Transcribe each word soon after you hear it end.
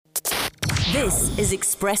This is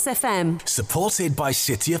Express FM. Supported by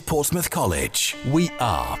City of Portsmouth College. We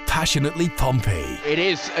are passionately Pompey. It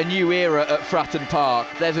is a new era at Fratton Park.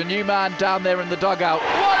 There's a new man down there in the dugout. What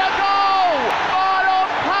a goal! Right on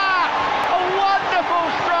pack! A wonderful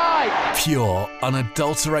strike! Pure,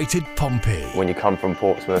 unadulterated Pompey. When you come from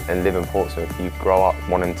Portsmouth and live in Portsmouth, you grow up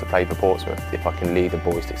wanting to play for Portsmouth. If I can lead the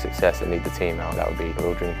boys to success and lead the team out, that would be a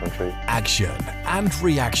real dream come true. Action and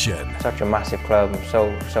reaction. Such a massive club. I'm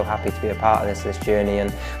so happy to be a part of this journey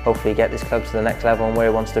and hopefully get this club to the next level and where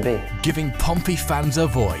it wants to be. Giving Pompey fans a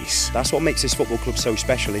voice. That's what makes this football club so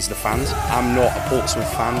special, is the fans. I'm not a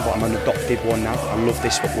Portsmouth fan, but I'm an adopted one now. I love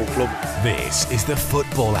this football club. This is the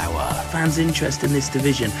Football Hour. Fans' interest in this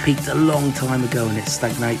division peaked a long time ago and it's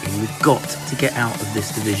stagnating. We've got to get out of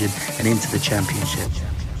this division and into the Championship.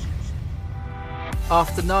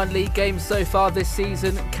 After 9 league games so far this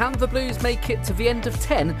season, can the Blues make it to the end of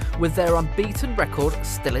 10 with their unbeaten record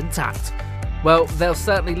still intact? Well, they'll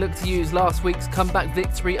certainly look to use last week's comeback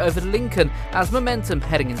victory over Lincoln as momentum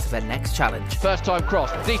heading into their next challenge. First time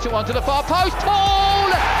cross, decent one to the far post, Paul!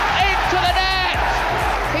 Into the net!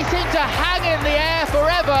 He seemed to hang in the air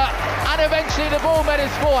forever, and eventually the ball met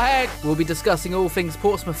his forehead. We'll be discussing all things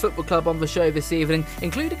Portsmouth Football Club on the show this evening,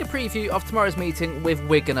 including a preview of tomorrow's meeting with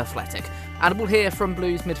Wigan Athletic. And we'll hear from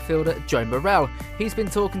Blues midfielder Joe Morrell. He's been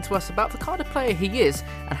talking to us about the kind of player he is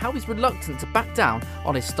and how he's reluctant to back down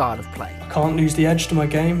on his style of play. I can't lose the edge to my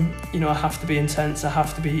game. I have to be intense. I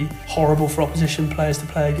have to be horrible for opposition players to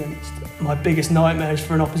play against. My biggest nightmare is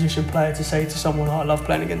for an opposition player to say to someone, I love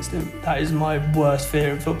playing against him. That is my worst fear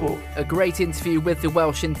in football. A great interview with the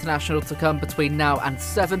Welsh international to come between now and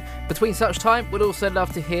 7. Between such time, we'd also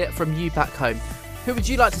love to hear from you back home. Who would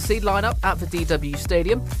you like to see line up at the DW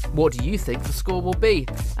Stadium? What do you think the score will be?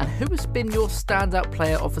 And who has been your standout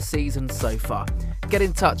player of the season so far? Get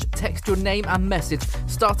in touch, text your name and message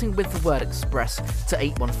starting with the word Express to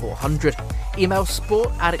 81400. Email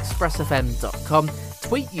sport@expressfm.com.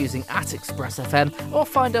 Tweet using @ExpressFM or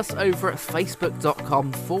find us over at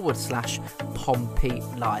facebook.com/Pompey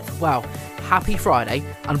Live. Well, happy Friday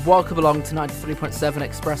and welcome along to 93.7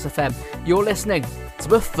 Express FM. You're listening to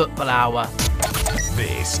the Football Hour.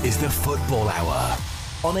 This is the Football Hour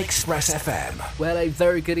on Express FM. Well, a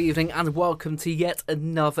very good evening and welcome to yet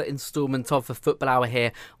another instalment of the Football Hour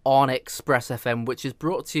here on Express FM, which is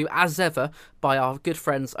brought to you as ever by our good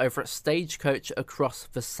friends over at Stagecoach across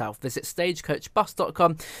the south. Visit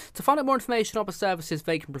stagecoachbus.com to find out more information on the services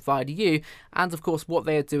they can provide you and of course what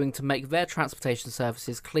they are doing to make their transportation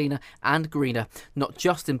services cleaner and greener, not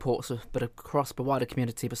just in Portsmouth but across the wider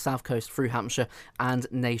community, the south coast through Hampshire and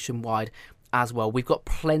nationwide as well. We've got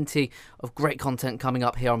plenty of great content coming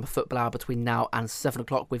up here on the Football Hour between now and 7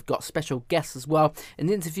 o'clock. We've got special guests as well. An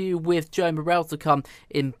interview with Joe Morrell to come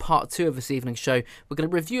in part 2 of this evening's show. We're going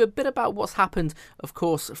to review a bit about what's happened, of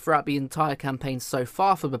course, throughout the entire campaign so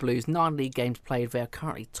far for the Blues. 9 league games played. They are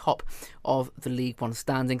currently top of the League One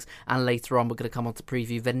standings. And later on, we're going to come on to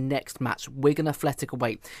preview the next match. Wigan Athletic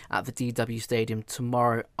away at the DW Stadium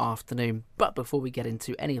tomorrow afternoon. But before we get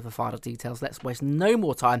into any of the final details, let's waste no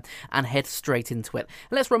more time and head straight into it.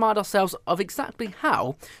 And let's remind ourselves of exactly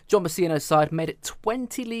how John Messino's side made it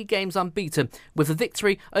 20 league games unbeaten with a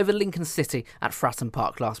victory over Lincoln City at Fratton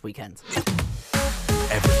Park last weekend.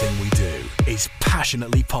 Everything we do is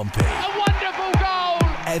passionately Pompey. A wonderful goal!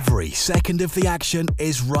 Every second of the action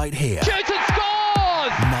is right here. Shoots and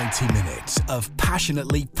scores! 90 minutes of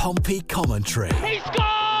passionately Pompey commentary. He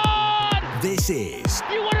scored! This is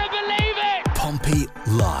You wouldn't believe it! Pompey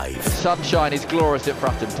Live. Sunshine is glorious at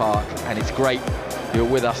Fratton Park and it's great you're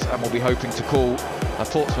with us and we'll be hoping to call a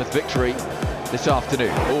Portsmouth victory this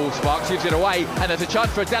afternoon. Oh, Sparks gives it away and there's a chance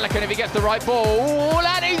for a Delican if he gets the right ball. Ooh,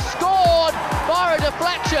 and he scored by a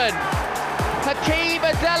deflection. Hakeem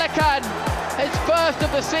Delican, his first of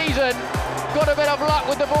the season, got a bit of luck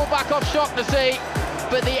with the ball back off Shaughnessy,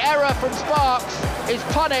 but the error from Sparks is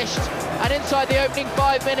punished and inside the opening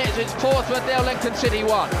 5 minutes it's Portsmouth 0, Lincoln City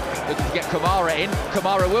 1. Looking to get Kamara in.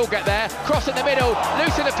 Kamara will get there. Cross in the middle.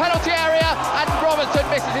 Loose in the penalty area. And Robinson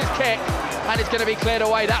misses his kick. And it's going to be cleared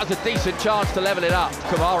away. That was a decent chance to level it up.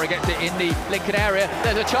 Kamara gets it in the Lincoln area.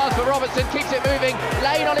 There's a chance for Robinson. Keeps it moving.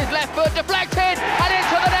 Lane on his left foot. Deflected. And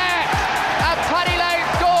into the net. And Paddy Lane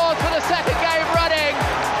scores for the second game running.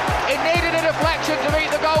 It needed a deflection to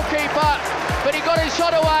beat the goalkeeper. But he got his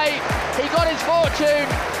shot away. He got his fortune.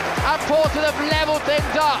 And Portsmouth have levelled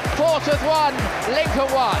things up. Portsmouth 1, Lincoln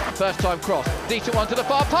 1. First time cross, decent one to the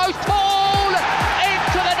far post. Paul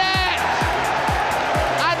into the net.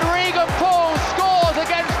 And Regan Paul scores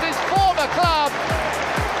against his former club.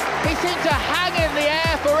 He seemed to hang in the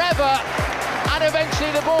air forever. And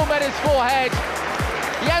eventually the ball met his forehead.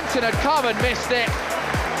 Jensen had come and missed it,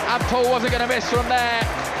 and Paul wasn't going to miss from there.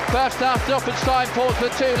 First half stoppage time,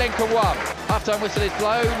 Portsmouth 2, Lincoln 1. Half-time whistle is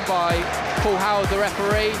blown by Paul Howard, the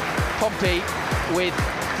referee. Pompey with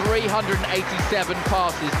 387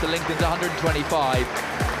 passes to Lincoln's 125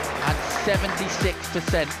 and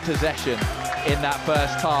 76% possession in that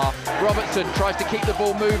first half. Robertson tries to keep the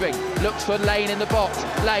ball moving, looks for Lane in the box.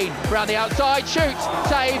 Lane round the outside, shoots,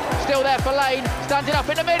 save, still there for Lane, standing up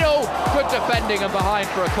in the middle. Good defending and behind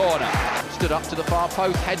for a corner. Stood up to the far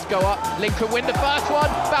post, heads go up. Lincoln win the first one,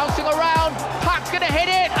 bouncing around. Pack's going to hit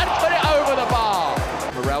it and put it over the bar.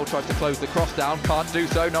 Morrell tries to close the cross down, can't do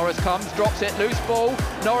so. Norris comes, drops it, loose ball.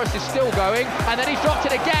 Norris is still going, and then he's dropped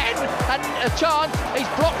it again, and a chance, he's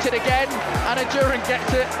blocked it again, and a Durant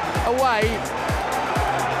gets it away.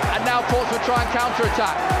 And now Portsmouth try and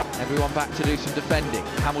counter-attack. Everyone back to do some defending.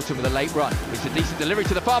 Hamilton with a late run. It's a decent delivery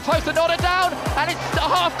to the far post, and nodded down, and it's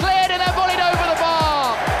half cleared, and then volleyed over the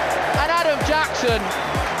bar. And Adam Jackson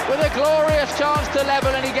with a glorious chance to level,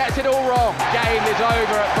 and he gets it all wrong. Game is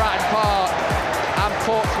over at Bratton Park, and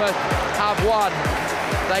Portsmouth have won.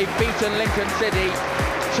 They've beaten Lincoln City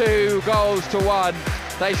 2-1.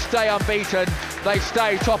 They stay unbeaten. They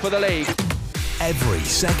stay top of the league. Every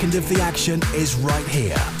second of the action is right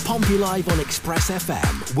here. Pompey Live on Express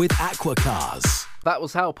FM with Aqua Cars. That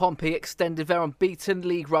was how Pompey extended their unbeaten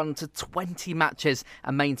league run to 20 matches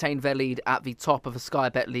and maintained their lead at the top of the Sky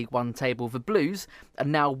Bet League One table. The Blues are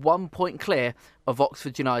now 1 point clear of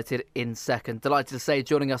Oxford United in second. Delighted to say,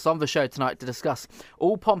 joining us on the show tonight to discuss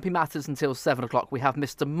all Pompey matters until 7 o'clock, we have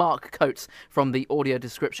Mr. Mark Coates from the audio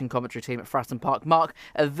description commentary team at Fratton Park. Mark,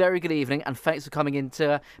 a very good evening and thanks for coming in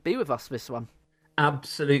to be with us this one.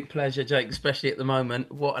 Absolute pleasure, Jake, especially at the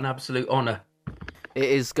moment. What an absolute honour. It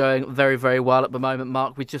is going very, very well at the moment,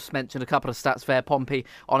 Mark. We just mentioned a couple of stats there. Pompey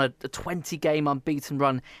on a 20-game unbeaten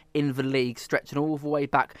run in the league, stretching all the way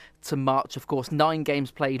back to March. Of course, 9 games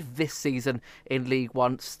played this season in League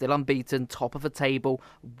One, still unbeaten, top of the table,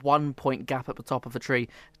 1 point gap at the top of the tree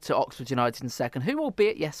to Oxford United in second, who,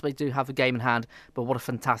 albeit, yes, they do have a game in hand, but what a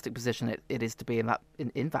fantastic position it is to be in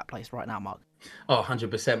that place right now, Mark. Oh,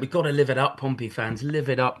 100%. We've got to live it up, Pompey fans. Live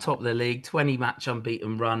it up, top of the league, 20-match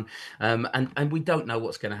unbeaten run. And we don't know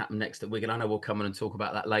what's going to happen next at Wigan. I know we'll come on and talk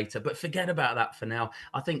about that later, but forget about that for now.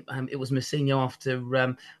 I think it was Mousinho after,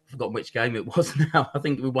 I've forgotten which game it was now. I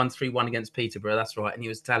think we won 3-1 against Peterborough, that's right. And he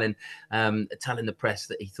was telling the press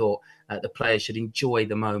that he thought the players should enjoy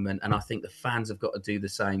the moment. And I think the fans have got to do the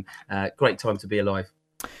same. Great time to be alive.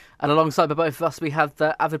 And alongside both of us, we have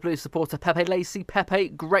the avid Blues supporter, Pepe Lacey. Pepe,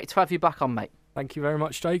 great to have you back on, mate. Thank you very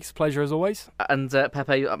much, Jake. It's a pleasure as always. And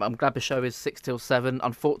Pepe, I'm glad the show is 6 till 7.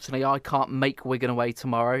 Unfortunately, I can't make Wigan away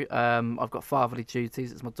tomorrow. I've got fatherly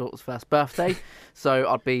duties. It's my daughter's first birthday, so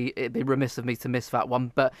it'd be remiss of me to miss that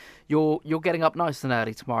one. But you're getting up nice and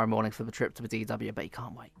early tomorrow morning for the trip to the DWB.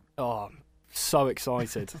 Can't wait. Oh, I'm so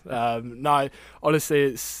excited. No,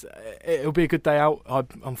 honestly, it'll be a good day out. I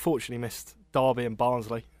unfortunately missed Derby and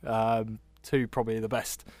Barnsley, 2 probably the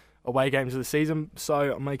best away games of the season.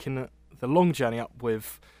 So I'm making the long journey up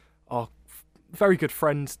with our very good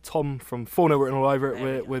friend Tom from 4-0 Written All Over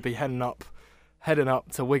It. We'll be heading up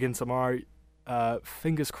to Wigan tomorrow.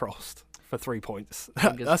 Fingers crossed for 3 points.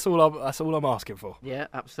 That's all I'm asking for. Yeah,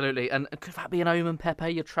 absolutely. And could that be an omen, Pepe?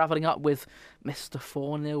 You're travelling up with Mr.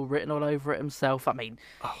 4-0 written all over it himself. I mean,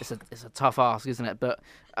 it's a tough ask, isn't it? But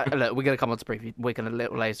look, we're going to come on to preview Wigan a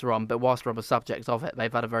little later on. But whilst we're on the subject of it,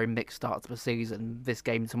 they've had a very mixed start to the season. This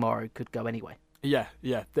game tomorrow could go anyway. Yeah,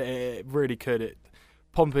 it really could.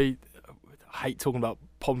 Pompey, I hate talking about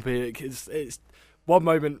Pompey. It's one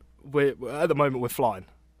moment at the moment we're flying.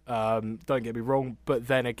 Don't get me wrong, but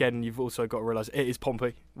then again, you've also got to realise it is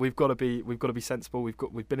Pompey. We've got to be sensible.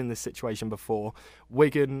 We've been in this situation before.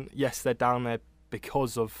 Wigan, yes, they're down there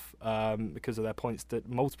because of their points,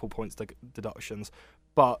 multiple points deductions,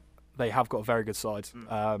 but they have got a very good side.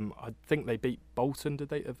 I think they beat Bolton.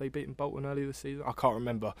 Have they beaten Bolton earlier this season? I can't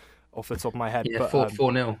remember off the top of my head. Yeah,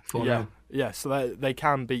 4-0. Yeah, so they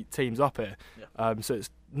can beat teams up here. Yeah. So it's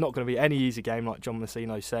not going to be any easy game, like John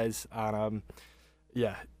Mousinho says. And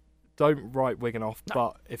don't write Wigan off. No.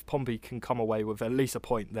 But if Pompey can come away with at least a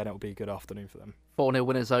point, then it'll be a good afternoon for them. 4-0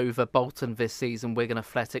 winners over Bolton this season. Wigan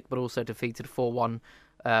Athletic, but also defeated 4-1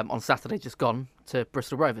 on Saturday, just gone, to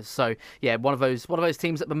Bristol Rovers. So yeah, one of those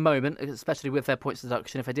teams at the moment, especially with their points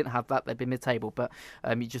deduction. If they didn't have that, they'd be mid-table. But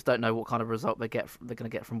you just don't know what kind of result they're going to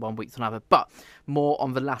get from one week to another. But more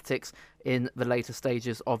on the Latics in the later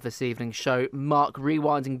stages of this evening's show. Mark,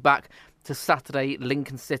 rewinding back to Saturday,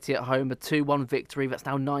 Lincoln City at home, a 2-1 victory. That's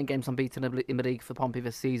now 9 games unbeaten in the league for Pompey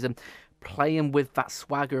this season. Playing with that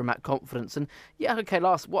swagger and that confidence. And yeah, okay,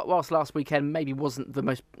 whilst last weekend maybe wasn't the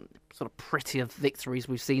most sort of pretty of victories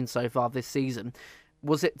we've seen so far this season,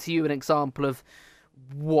 was it to you an example of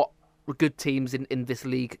what good teams in this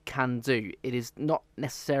league can do? It is not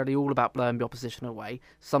necessarily all about blowing the opposition away.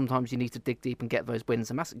 Sometimes you need to dig deep and get those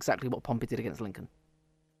wins, and that's exactly what Pompey did against Lincoln.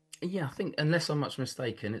 Yeah, I think, unless I'm much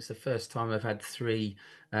mistaken, it's the first time I've had 3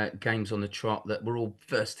 games on the trot that were all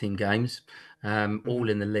first-team games, all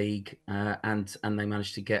in the league, and they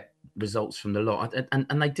managed to get results from the lot.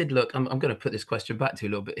 And they did look. I'm going to put this question back to you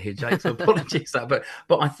a little bit here, Jake. So apologies for that,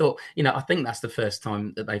 but I thought, I think that's the first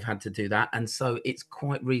time that they've had to do that, and so it's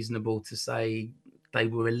quite reasonable to say they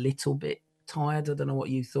were a little bit tired. I don't know what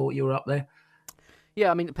you thought. You were up there. Yeah,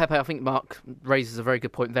 I mean, Pepe, I think Mark raises a very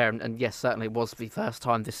good point there. And yes, certainly it was the first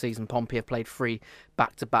time this season Pompey have played 3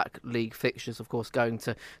 back-to-back league fixtures. Of course, going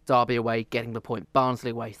to Derby away, getting the point.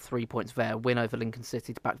 Barnsley away, 3 points there. Win over Lincoln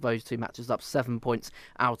City to back those 2 matches up. 7 points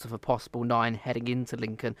out of a possible 9 heading into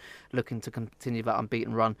Lincoln, looking to continue that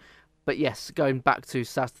unbeaten run. But yes, going back to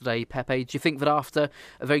Saturday, Pepe, do you think that after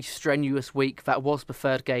a very strenuous week, that was the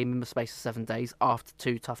 3rd game in the space of 7 days, after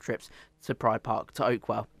 2 tough trips to Pride Park, to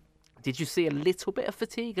Oakwell, did you see a little bit of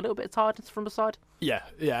fatigue, a little bit of tiredness from the side? Yeah,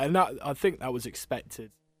 and I think that was expected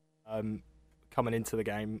coming into the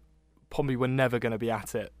game. Pompey were never going to be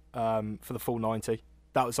at it for the full 90.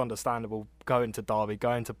 That was understandable, going to Derby,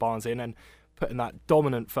 going to Barnsley, and then putting that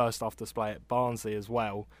dominant first-half display at Barnsley as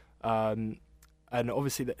well. And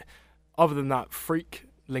obviously, other than that freak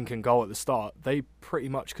Lincoln goal at the start, they pretty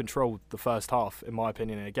much controlled the first half, in my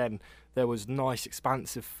opinion. And again, there was nice,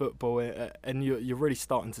 expansive football, and you're really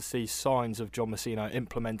starting to see signs of John Messina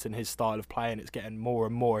implementing his style of play, and it's getting more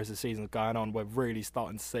and more as the season's going on. We're really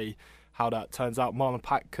starting to see how that turns out. Marlon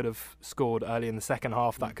Pack could have scored early in the second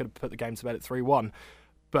half. That could have put the game to bed at 3-1.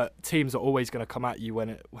 But teams are always going to come at you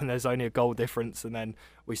when there's only a goal difference, and then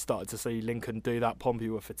we started to see Lincoln do that. Pompey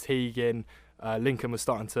were fatiguing. Lincoln was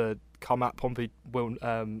starting to come at Pompey.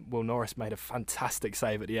 Will Norris made a fantastic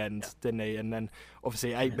save at the end, didn't he? And then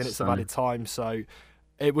obviously 8 minutes of added time, so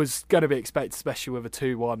it was going to be expected, especially with a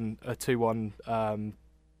 2-1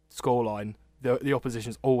 scoreline. The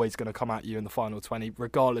opposition's always going to come at you in the final 20,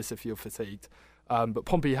 regardless if you're fatigued. But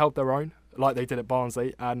Pompey held their own, like they did at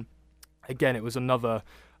Barnsley, and again, it was another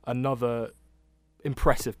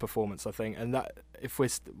impressive performance, I think. And that if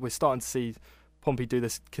we're starting to see Pompey do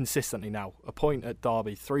this consistently now. A point at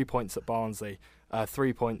Derby, 3 points at Barnsley,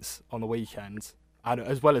 3 points on the weekend, and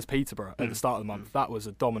as well as Peterborough at the start of the month. That was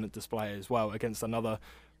a dominant display as well against another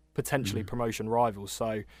potentially promotion rival.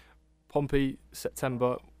 So Pompey,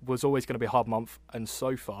 September was always going to be a hard month, and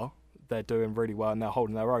so far they're doing really well and they're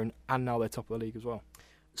holding their own, and now they're top of the league as well.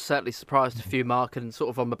 Certainly surprised a few, Mark, and sort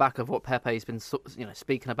of on the back of what Pepe's been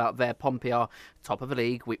speaking about there. Pompey are top of the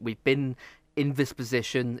league. We've been in this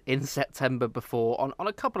position in September before on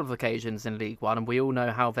a couple of occasions in League One, and we all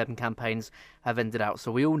know how them campaigns have ended out.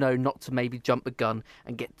 So we all know not to maybe jump the gun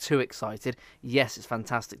and get too excited. Yes, it's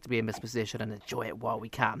fantastic to be in this position and enjoy it while we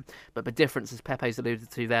can. But the difference, as Pepe's alluded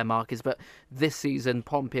to there, Mark, is that this season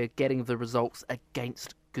Pompey are getting the results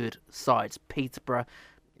against good sides. Peterborough,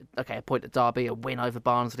 okay, a point at Derby, a win over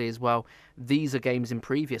Barnsley as well. These are games in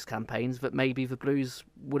previous campaigns that maybe the Blues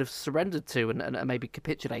would have surrendered to and maybe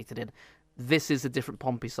capitulated in. This is a different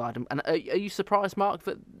Pompey side. And are you surprised, Mark,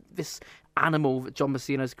 that this animal that John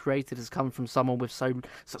Messina's created has come from someone with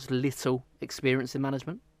such little experience in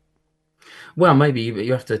management? Well, maybe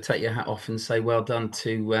you have to take your hat off and say well done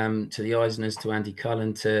to the Eisners, to Andy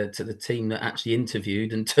Cullen, to the team that actually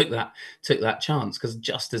interviewed and took that chance. Because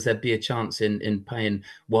just as there'd be a chance in paying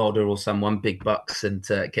Wilder or someone big bucks and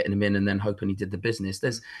getting him in and then hoping he did the business,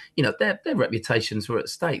 there's their reputations were at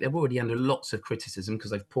stake. They're already under lots of criticism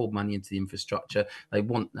because they've poured money into the infrastructure. They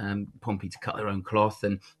want Pompey to cut their own cloth,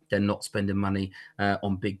 and they're not spending money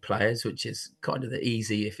on big players, which is kind of the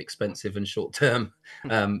easy, if expensive and short-term,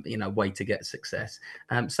 way to get success.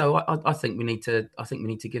 So I think we need to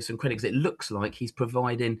give some credit, because it looks like he's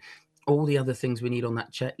providing all the other things we need on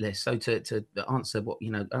that checklist. So to answer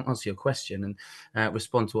answer your question and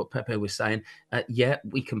respond to what Pepe was saying,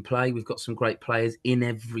 we can play. We've got some great players in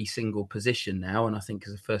every single position now, and I think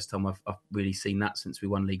it's the first time I've really seen that since we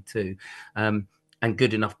won League Two. and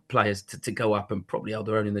good enough players to go up and probably hold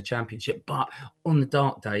their own in the Championship. But on the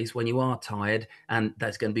dark days, when you are tired, and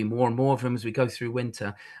there's going to be more and more of them as we go through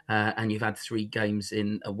winter, and you've had 3 games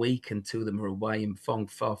in a week and 2 of them are away in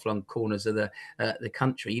far-flung corners of the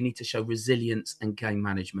country, you need to show resilience and game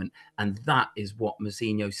management. And that is what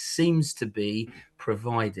Mousinho seems to be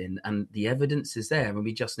providing. And the evidence is there, and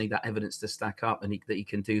we just need that evidence to stack up, and that he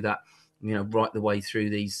can do that, right the way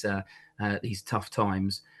through these tough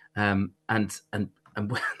times. And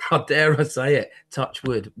how dare I say it, touch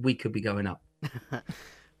wood, we could be going up.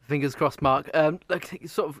 Fingers crossed, Mark.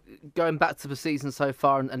 Sort of going back to the season so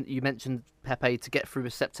far, and you mentioned Pepe to get through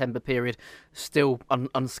the September period still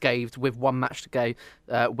unscathed with 1 match to go,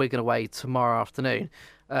 Wigan away tomorrow afternoon.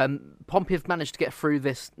 Pompey have managed to get through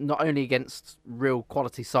this not only against real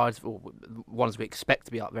quality sides, or ones we expect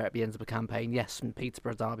to be up there at the end of the campaign, yes, and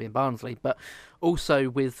Peterborough, Derby and Barnsley, but also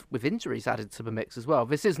with injuries added to the mix as well.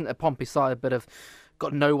 This isn't a Pompey side that have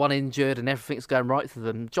got no one injured and everything's going right for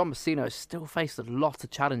them. John Mousinho has still faced a lot of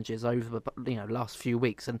challenges over the last few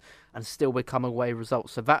weeks and still will come away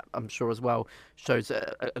results. So that, I'm sure, as well shows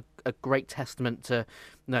a great testament to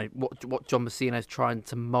what John Mousinho is trying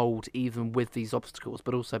to mould even with these obstacles,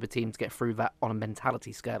 but also the team to get through that on a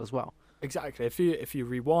mentality scale as well. Exactly. If you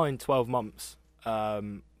rewind 12 months,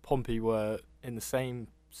 Pompey were in the same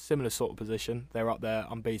similar sort of position. They're up there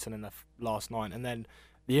unbeaten in the last 9, and then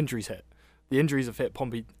the injuries hit. The injuries have hit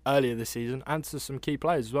Pompey earlier this season, and to some key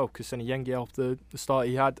players as well. Kuseni Yengi, after the start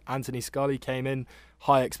he had, Anthony Scully came in,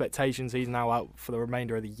 high expectations. He's now out for the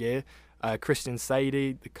remainder of the year. Christian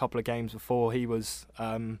Sadie, the couple of games before he was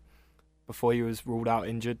ruled out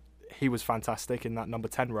injured, he was fantastic in that number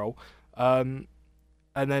 10 role. And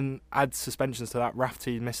then add suspensions to that.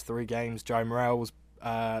 Rafferty missed 3 games. Joe Morrell was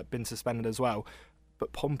been suspended as well.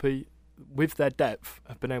 But Pompey, with their depth,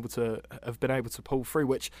 have been able to pull through,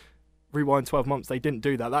 which, rewind 12 months, they didn't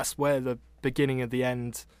do that. That's where the beginning of the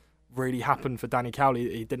end really happened for Danny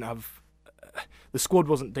Cowley. He didn't have... the squad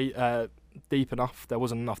wasn't deep enough. There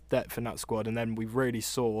wasn't enough depth in that squad, and then we really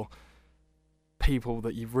saw people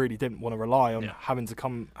that you really didn't want to rely on having to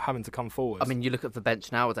come forward. I mean, you look at the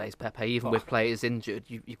bench nowadays, Pepe. Even with players injured,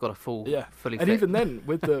 you've got a fully fit. And even then,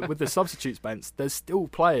 with the substitutes bench, there's still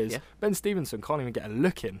players. Yeah. Ben Stevenson can't even get a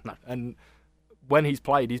look in, and when he's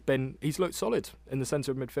played, he's looked solid in the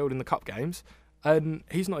centre of midfield in the cup games, and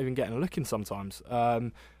he's not even getting a look in sometimes.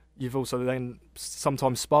 You've also then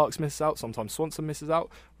sometimes Sparks misses out, sometimes Swanson misses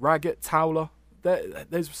out. Raggett, Towler,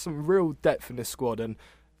 there's some real depth in this squad, and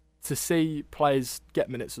to see players get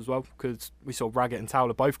minutes as well, because we saw Raggett and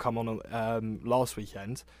Towler both come on last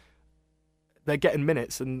weekend. They're getting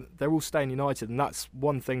minutes and they're all staying united, and that's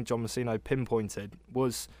one thing John Mousinho pinpointed,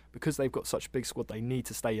 was because they've got such a big squad, they need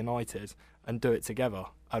to stay united and do it together,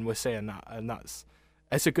 and we're seeing that, and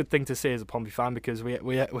it's a good thing to see as a Pompey fan, because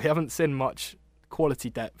we haven't seen much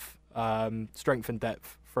quality depth, strength and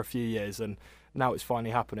depth for a few years, and now it's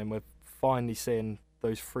finally happening. We're finally seeing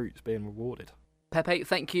those fruits being rewarded. Pepe,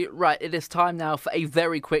 thank you. Right, it is time now for a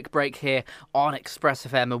very quick break here on Express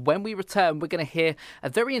FM. And when we return, we're going to hear a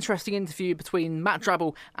very interesting interview between Matt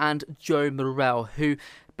Drabble and Joe Morrell, who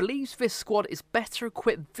believes this squad is better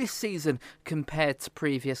equipped this season compared to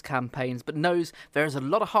previous campaigns, but knows there is a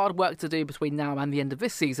lot of hard work to do between now and the end of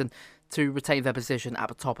this season to retain their position at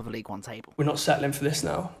the top of the League One table. We're not settling for this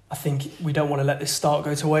now. I think we don't want to let this start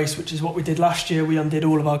go to waste, which is what we did last year. We undid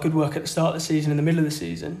all of our good work at the start of the season, in the middle of the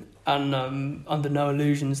season, and under no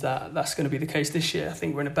illusions that that's going to be the case this year. I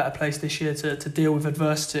think we're in a better place this year to deal with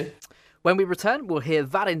adversity. When we return, we'll hear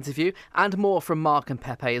that interview and more from Mark and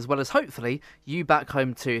Pepe, as well as hopefully you back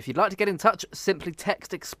home too. If you'd like to get in touch, simply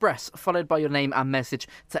text Express followed by your name and message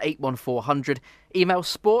to 81400. Email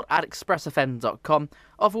sport@expressfm.com.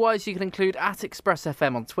 Otherwise, you can include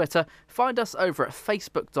 @ExpressFM on Twitter. Find us over at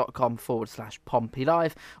facebook.com/Pompey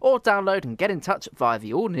Live, or download and get in touch via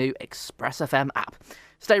the all-new Express FM app.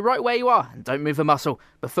 Stay right where you are and don't move a muscle.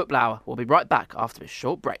 The Football Hour will be right back after this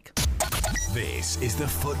short break. This is the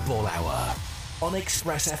Football Hour on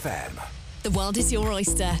Express FM. The world is your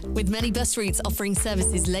oyster. With many bus routes offering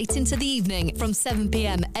services late into the evening from 7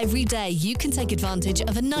 p.m. every day, you can take advantage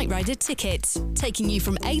of a Night Rider ticket, taking you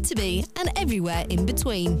from A to B and everywhere in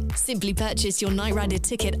between. Simply purchase your Night Rider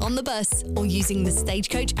ticket on the bus or using the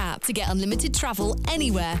Stagecoach app to get unlimited travel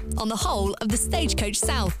anywhere on the whole of the Stagecoach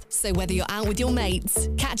South. So whether you're out with your mates,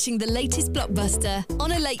 catching the latest blockbuster,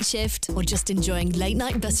 on a late shift, or just enjoying late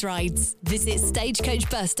night bus rides, visit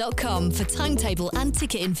stagecoachbus.com for timetable and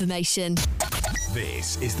ticket information.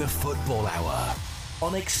 This is the Football Hour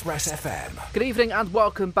on Express FM. Good evening and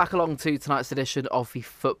welcome back along to tonight's edition of the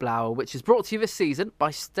Football Hour, which is brought to you this season by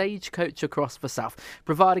Stagecoach Across the South,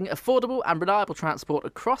 providing affordable and reliable transport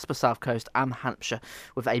across the South Coast and Hampshire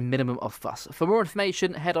with a minimum of fuss. For more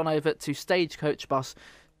information, head on over to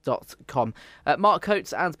stagecoachbus.com. Mark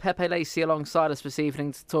Coates and Pepe Lacey alongside us this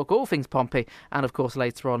evening to talk all things Pompey, and of course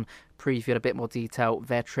later on preview in a bit more detail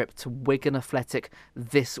their trip to Wigan Athletic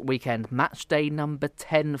this weekend. Match day number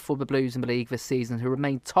 10 for the Blues in the league this season, who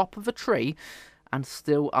remain top of the tree and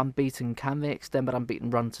still unbeaten. Can they extend that unbeaten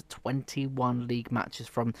run to 21 league matches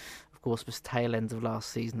from, of course, this tail end of last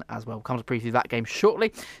season as well? We'll come to preview that game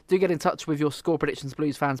shortly. Do get in touch with your score predictions,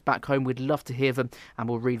 Blues fans back home. We'd love to hear them, and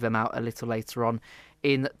we'll read them out a little later on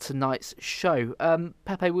in tonight's show.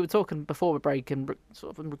 Pepe, we were talking before the break in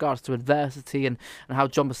regards to adversity and how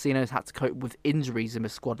John Bassino's had to cope with injuries in the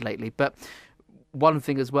squad lately. But one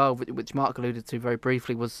thing as well, which Mark alluded to very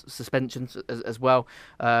briefly, was suspensions as well.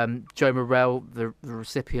 Joe Morrell, the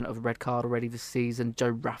recipient of a red card already this season. Joe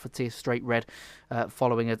Rafferty, a straight red,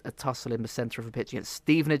 following a tussle in the centre of the pitch against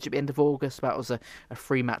Stevenage at the end of August. That was a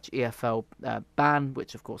three-match EFL ban,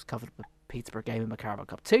 which of course covered the Peterborough game in the Carabao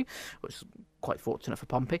Cup 2, which is quite fortunate for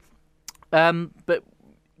Pompey. But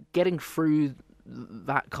getting through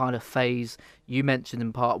that kind of phase, you mentioned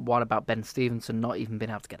in part one about Ben Stevenson not even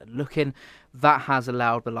being able to get a look in. That has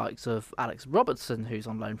allowed the likes of Alex Robertson, who's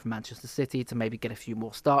on loan from Manchester City, to maybe get a few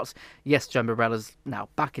more starts. Yes, Joe Morella's now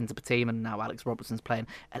back into the team, and now Alex Robertson's playing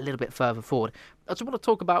a little bit further forward. I just want to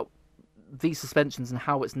talk about these suspensions and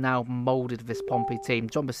how it's now moulded this Pompey team.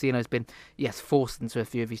 John Bassino's been, forced into a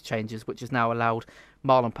few of these changes, which has now allowed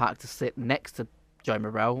Marlon Pack to sit next to Joe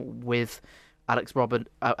Morrell with Alex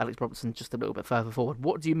Robertson just a little bit further forward.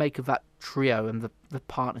 What do you make of that trio and the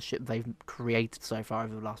partnership they've created so far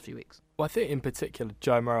over the last few weeks? Well, I think in particular,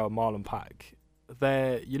 Joe Morrell and Marlon Pack,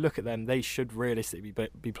 you look at them, they should realistically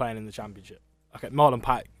be playing in the Championship. Okay, Marlon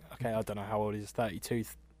Pack, I don't know how old he is, 32,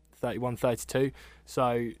 31, 32.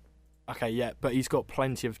 So, but he's got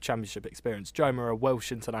plenty of Championship experience. Joe Morrell,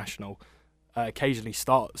 Welsh international, occasionally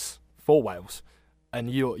starts for Wales. And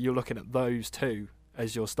you're looking at those two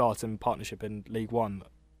as your starting partnership in League One.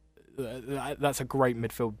 That's a great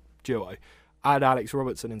midfield duo. Add Alex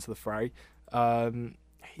Robertson into the fray.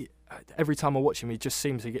 Every time I watch him, he just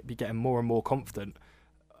seems to be getting more and more confident.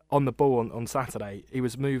 On the ball on Saturday, he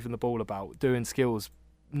was moving the ball about, doing skills,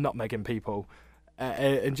 nutmegging people,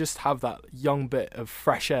 and just have that young bit of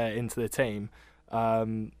fresh air into the team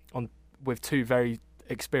with two very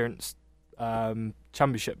experienced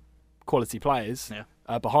Championship quality players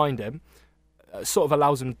behind him. Sort of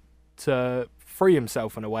allows him to free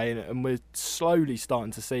himself in a way, and we're slowly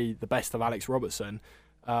starting to see the best of Alex Robertson.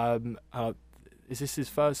 Is this his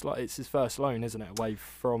first? It's his first loan, isn't it? Away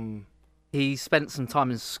from. He spent some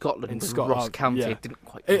time in Scotland with Ross County. Yeah. Didn't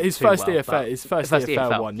quite. His first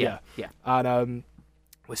EFL one, yeah. And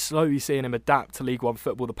we're slowly seeing him adapt to League One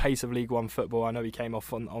football, the pace of League One football. I know he came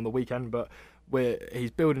off on the weekend, but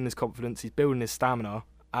he's building his confidence, he's building his stamina,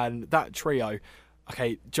 and that trio.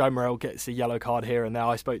 Okay, Joe Morrell gets a yellow card here and there.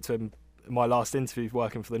 I spoke to him in my last interview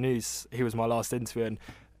working for the News. He was my last interview, and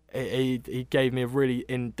he gave me a really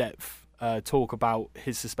in-depth talk about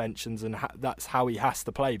his suspensions, and that's how he has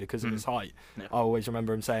to play because of his height. Yeah. I always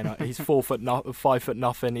remember him saying he's 4 foot, 5 foot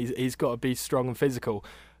nothing. He's got to be strong and physical.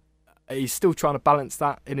 He's still trying to balance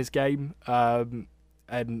that in his game.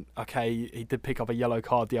 And he did pick up a yellow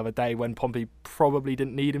card the other day when Pompey probably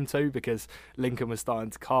didn't need him to, because Lincoln was starting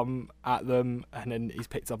to come at them, and then he's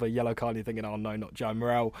picked up a yellow card and you're thinking, oh no, not Joe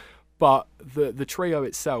Morrell. But the trio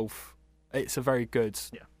itself, it's a very good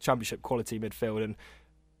Championship quality midfield, and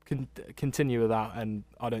can continue with that, and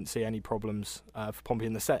I don't see any problems for Pompey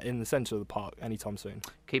in the centre of the park anytime soon.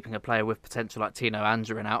 Keeping a player with potential like Tino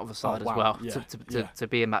Angerin out of the side as well, to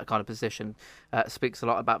be in that kind of position speaks a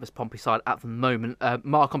lot about this Pompey side at the moment.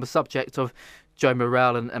 Mark, on the subject of Joe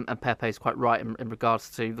Morrell and Pepe is quite right in regards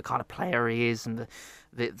to the kind of player he is and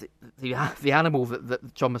the animal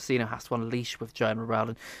that John Bassino has to unleash with Joe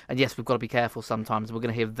Morrell. And yes, we've got to be careful sometimes. We're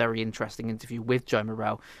going to hear a very interesting interview with Joe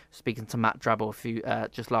Morrell speaking to Matt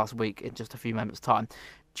Drabble just last week in just a few moments' time.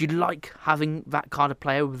 Do you like having that kind of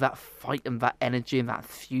player with that fight and that energy and that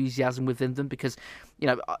enthusiasm within them? Because,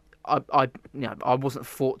 I wasn't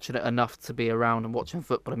fortunate enough to be around and watching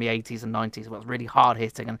football in the 80s and 90s where it was really hard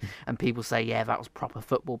hitting and people say, that was proper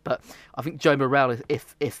football. But I think Joe Morrell,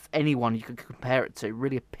 if anyone you could compare it to,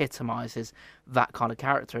 really epitomises that kind of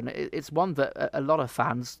character. And it's one that a lot of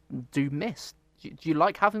fans do miss. Do you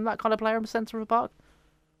like having that kind of player in the centre of the park?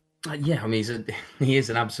 Yeah, I mean, he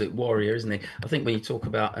is an absolute warrior, isn't he? I think when you talk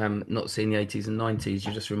about not seeing the 80s and 90s,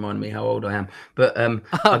 you just remind me how old I am. But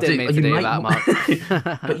I didn't mean to do that,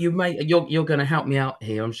 Mark. But you're going to help me out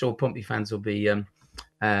here. I'm sure Pompey fans will be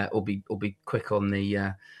quick on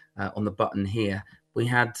the button here. We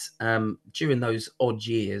had during those odd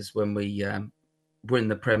years when we were in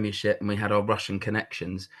the Premiership and we had our Russian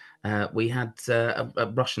connections. We had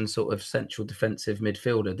a Russian sort of central defensive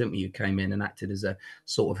midfielder, didn't we? Who came in and acted as a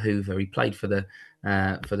sort of Hoover. He played for the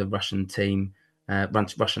Russian team,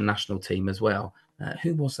 Russian national team as well.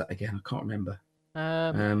 Who was that again? I can't remember.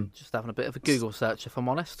 Just having a bit of a Google search, if I'm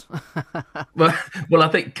honest. well, I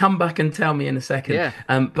think come back and tell me in a second. Yeah.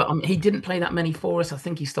 But he didn't play that many for us. I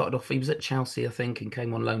think he started off. He was at Chelsea, I think, and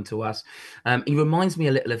came on loan to us. He reminds me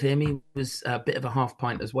a little of him. He was a bit of a half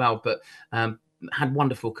pint as well, but had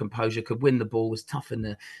wonderful composure, could win the ball, was tough in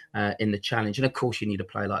the challenge. And of course, you need a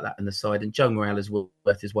player like that in the side. And Joe Morrell is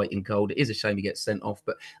worth his weight in gold. It is a shame he gets sent off,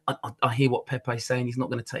 but I hear what Pepe's saying. He's not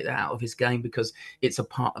going to take that out of his game because it's a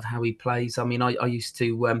part of how he plays. I mean, I used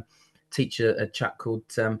to teach a chap called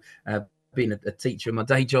being a teacher in my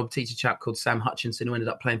day job, teach a chap called Sam Hutchinson who ended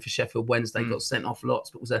up playing for Sheffield Wednesday, got sent off lots,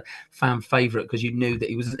 but was a fan favourite because you knew that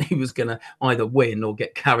he was going to either win or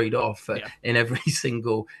get carried off in every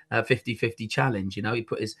single 50-50 challenge. You know, he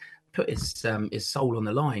put his soul on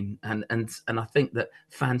the line, and I think that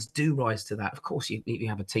fans do rise to that. Of course, you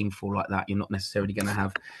have a team full like that, you're not necessarily going to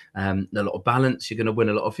have a lot of balance. You're going to win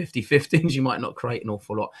a lot of 50-50s. You might not create an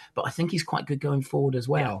awful lot, but I think he's quite good going forward as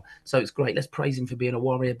well. So it's great. Let's praise him for being a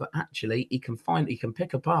warrior, but actually he can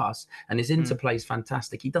pick a pass, and his interplay is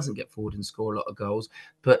fantastic. He doesn't get forward and score a lot of goals,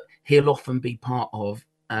 but he'll often be part of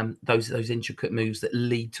those intricate moves that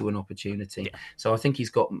lead to an opportunity. So I think he's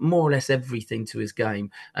got more or less everything to his game,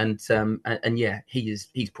 and yeah, he's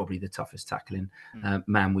probably the toughest tackling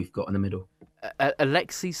man we've got in the middle.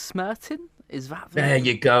 Alexei Smertin? Is that there?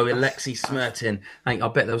 You go, Alexei Smertin. I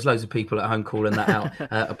bet there was loads of people at home calling that out.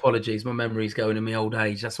 Apologies, my memory's going in my old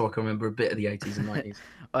age. That's why I can remember a bit of the 80s and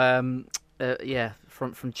 90s.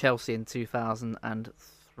 From Chelsea in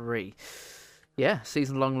 2003. Yeah,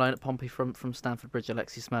 season-long loan at Pompey from Stamford Bridge,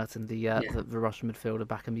 Alexei Smertin, the Russian midfielder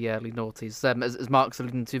back in the early noughties, as Mark's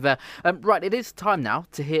alluding to there. Right, it is time now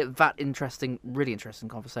to hear that really interesting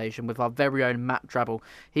conversation with our very own Matt Drabble.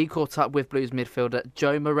 He caught up with Blues midfielder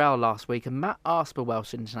Joe Morrell last week, and Matt asked the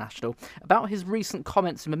Welsh international about his recent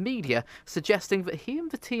comments in the media, suggesting that he and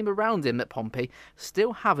the team around him at Pompey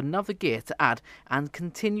still have another gear to add and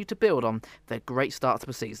continue to build on their great start to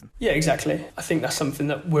the season. Yeah, exactly. I think that's something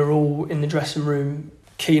that we're all in the dressing room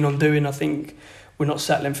keen on doing. I think we're not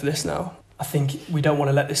settling for this now. I think we don't want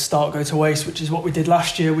to let this start go to waste, which is what we did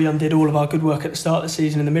last year. We undid all of our good work at the start of the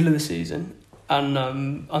season, in the middle of the season, and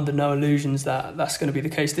under no illusions that that's going to be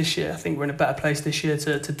the case this year. I think we're in a better place this year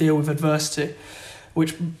to deal with adversity,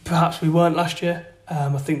 which perhaps we weren't last year.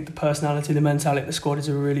 I think the personality, the mentality of the squad is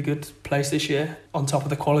a really good place this year, on top of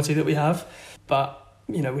the quality that we have. But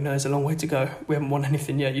you know, we know there's a long way to go. We haven't won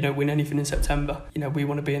anything yet. You don't win anything in September. You know, we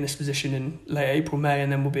want to be in this position in late April, May,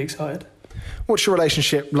 and then we'll be excited. What's your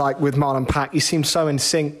relationship like with Marlon Pack? You seem so in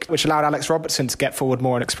sync, which allowed Alex Robertson to get forward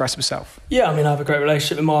more and express himself. Yeah, I mean, I have a great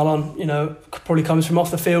relationship with Marlon. You know, probably comes from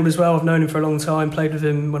off the field as well. I've known him for a long time, played with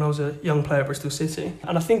him when I was a young player at Bristol City.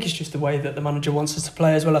 And I think it's just the way that the manager wants us to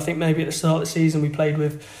play as well. I think maybe at the start of the season we played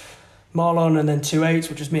with Marlon and then 2 8s,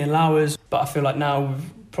 which was me and Lowers. But I feel like now we're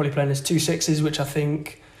probably playing as 2 6s, which I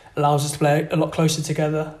think allows us to play a lot closer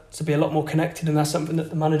together, to be a lot more connected, and that's something that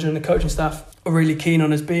the manager and the coaching staff are really keen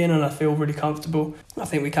on us being, and I feel really comfortable. I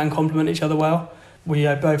think we can complement each other well. We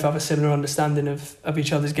both have a similar understanding of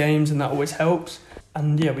each other's games, and that always helps.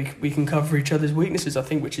 And yeah, we can cover each other's weaknesses, I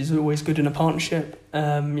think, which is always good in a partnership.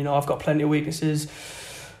 You know, I've got plenty of weaknesses.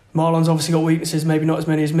 Marlon's obviously got weaknesses, maybe not as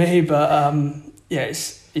many as me, but yeah,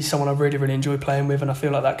 he's someone I really, really enjoy playing with, and I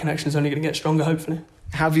feel like that connection is only going to get stronger, hopefully.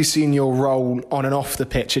 Have you seen your role on and off the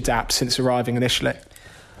pitch adapt since arriving initially?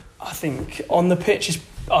 I think on the pitch,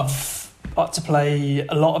 I've had to play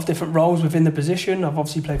a lot of different roles within the position. I've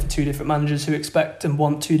obviously played for 2 different managers who expect and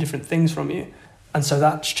want 2 different things from you. And so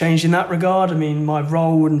that's changed in that regard. I mean, my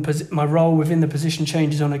role within the position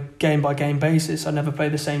changes on a game-by-game basis. I never play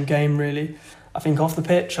the same game, really. I think off the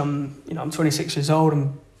pitch, I'm 26 years old.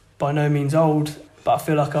 I'm by no means old, but I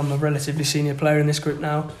feel like I'm a relatively senior player in this group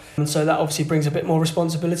now. And so that obviously brings a bit more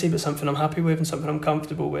responsibility, but something I'm happy with and something I'm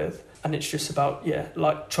comfortable with. And it's just about,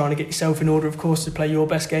 trying to get yourself in order, of course, to play your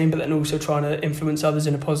best game, but then also trying to influence others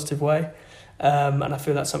in a positive way. and I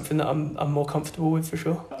feel that's something that I'm more comfortable with for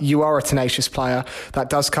sure. You are a tenacious player. That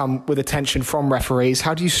does come with attention from referees.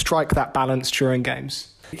 How do you strike that balance during games?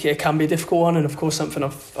 It can be a difficult one, and of course something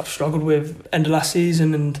I've struggled with end of last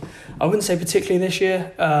season, and I wouldn't say particularly this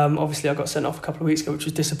year. Obviously I got sent off a couple of weeks ago, which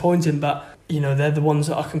was disappointing, but they're the ones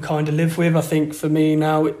that I can kind of live with. I think for me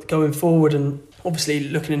now going forward, and obviously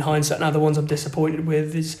looking in hindsight now, the ones I'm disappointed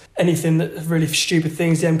with is anything that really stupid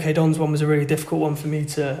things. The MK Dons one was a really difficult one for me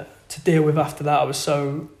to deal with. After that I was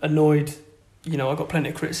so annoyed. I got plenty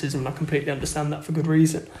of criticism, and I completely understand that for good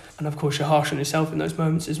reason, and of course you're harsh on yourself in those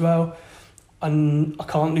moments as well. And I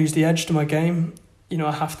can't lose the edge to my game.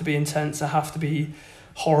 I have to be intense. I have to be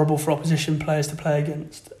horrible for opposition players to play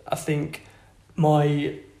against. I think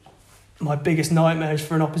my biggest nightmare is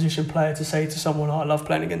for an opposition player to say to someone, I love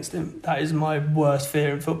playing against him. That is my worst fear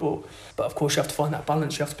in football. But of course you have to find that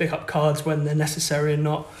balance. You have to pick up cards when they're necessary and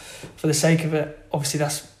not for the sake of it. Obviously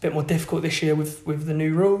that's a bit more difficult this year with the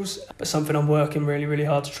new rules, but something I'm working really, really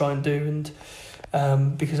hard to try and do,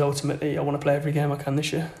 and because ultimately I want to play every game I can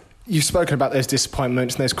this year. You've spoken about those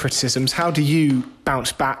disappointments and those criticisms. How do you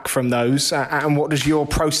bounce back from those? And what does your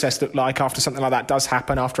process look like after something like that does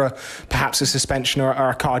happen, after perhaps a suspension or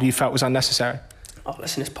a card you felt was unnecessary? Oh,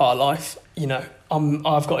 listen, it's part of life.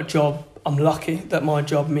 I've got a job. I'm lucky that my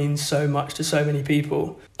job means so much to so many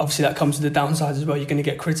people. Obviously that comes with the downsides as well. You're going to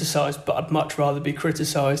get criticised, but I'd much rather be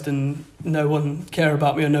criticised than no one care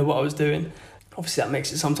about me or know what I was doing. Obviously that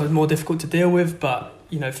makes it sometimes more difficult to deal with, but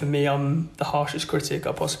for me, I'm the harshest critic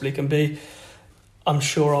I possibly can be. I'm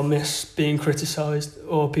sure I'll miss being criticised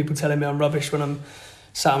or people telling me I'm rubbish when I'm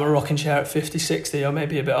sat in a rocking chair at 50, 60 or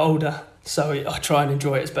maybe a bit older. So I try and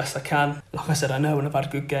enjoy it as best I can. Like I said, I know when I've had a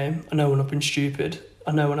good game. I know when I've been stupid.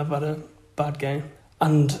 I know when I've had a bad game.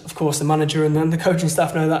 And of course the manager and then the coaching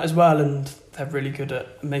staff know that as well, and they're really good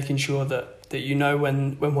at making sure that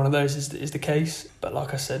when one of those is the case. But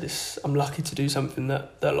like I said, I'm lucky to do something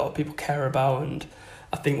that a lot of people care about, and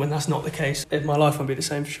I think when that's not the case, my life won't be the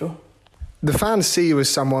same for sure. The fans see you as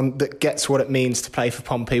someone that gets what it means to play for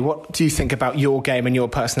Pompey. What do you think about your game and your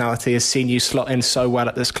personality as seeing you slot in so well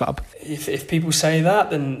at this club? If people say that,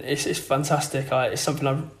 then it's fantastic. It's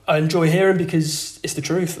something I enjoy hearing because it's the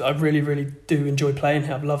truth. I really, really do enjoy playing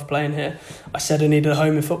here. I've loved playing here. I said I needed a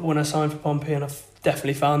home in football when I signed for Pompey, and I've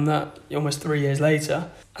definitely found that almost 3 years later.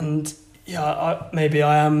 And maybe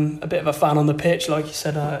I am a bit of a fan on the pitch. Like you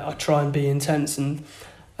said, I try and be intense and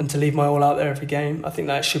to leave my all out there every game. I think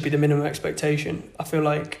that should be the minimum expectation. I feel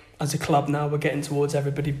like as a club now we're getting towards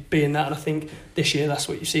everybody being that, and I think this year that's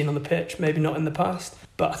what you've seen on the pitch, maybe not in the past,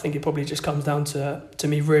 but I think it probably just comes down to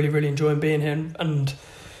me really, really enjoying being here. And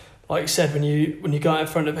like you said, when you go out in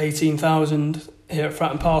front of 18,000 here at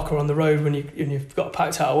Fratton Park or on the road, when you've got a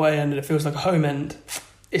packed out away end and it feels like a home end,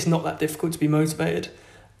 it's not that difficult to be motivated.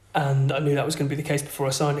 And I knew that was going to be the case before I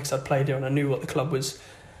signed it, because I'd played here and I knew what the club was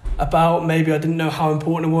about. Maybe I didn't know how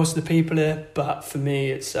important it was to the people here, but for me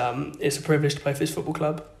it's a privilege to play for this football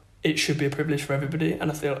club. It should be a privilege for everybody,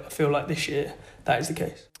 and I feel like this year that is the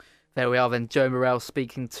case. There we are then, Joe Morrell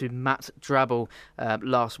speaking to Matt Drabble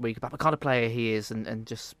last week about the kind of player he is, and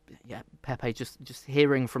just Pepe, just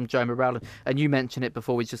hearing from Joe Morrell, and you mentioned it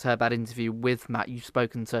before we just heard that interview with Matt. You've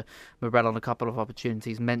spoken to Morrell on a couple of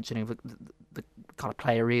opportunities mentioning the kind of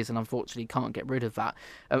player he is, and unfortunately can't get rid of that.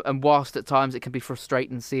 And whilst at times it can be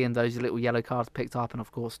frustrating seeing those little yellow cards picked up, and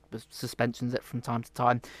of course suspensions from time to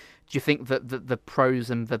time, do you think that the pros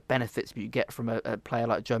and the benefits that you get from a player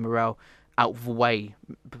like Joe Morrell outweigh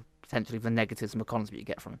potentially the negatives and the cons that you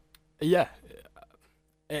get from him? Yeah.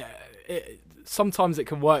 Sometimes it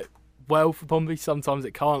can work well for Pompey, sometimes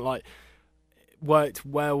it can't. Like, it worked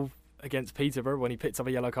well against Peterborough when he picked up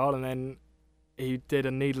a yellow card, and then he did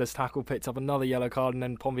a needless tackle, picked up another yellow card, and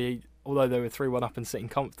then Pompey, although they were 3-1 up and sitting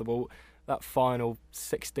comfortable, that final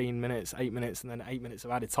 16 minutes, 8 minutes, and then 8 minutes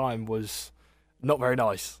of added time was not very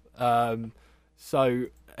nice. So,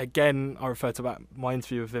 again, I refer to my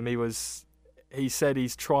interview with him. He said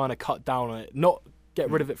he's trying to cut down on it, not get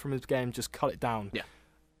rid of it from his game, just cut it down. Yeah.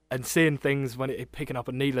 And seeing things when picking up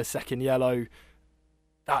a needless second yellow,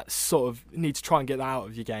 that sort of you need to try and get that out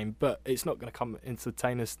of your game, but it's not going to come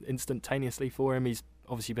instantaneously for him. He's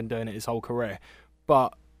obviously been doing it his whole career,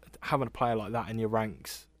 but having a player like that in your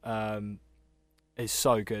ranks is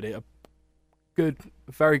so good.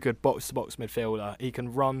 Very good box-to-box midfielder. He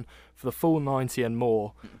can run for the full 90 and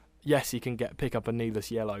more. Yes, he can pick up a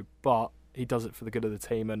needless yellow, but he does it for the good of the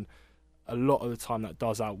team, and a lot of the time that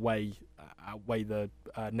does outweigh the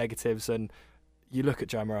negatives. And you look at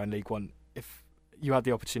Joe Morrell in League One, if you had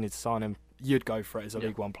the opportunity to sign him, you'd go for it as a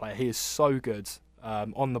League One player. He is so good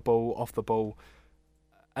on the ball, off the ball,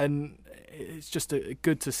 And it's just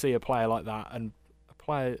good to see a player like that, and a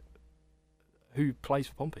player who plays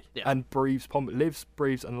for Pompey and breathes Pompey, lives,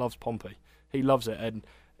 breathes and loves Pompey. He loves it, and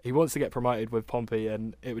he wants to get promoted with Pompey,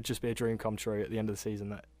 and it would just be a dream come true at the end of the season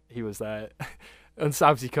that he was there on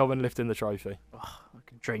Southsea Common lifting the trophy. Oh, I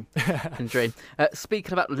can dream. I can dream.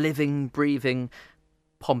 Speaking about living, breathing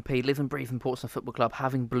Pompey, living, breathing Portsmouth Football Club,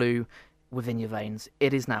 having blue within your veins,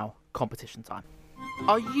 it is now competition time.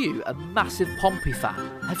 Are you a massive Pompey fan?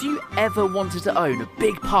 Have you ever wanted to own a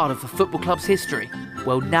big part of the football club's history?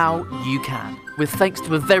 Well, now you can. With thanks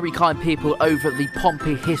to a very kind people over at the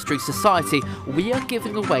Pompey History Society, we are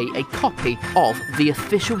giving away a copy of the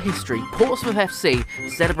official history Portsmouth FC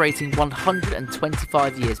celebrating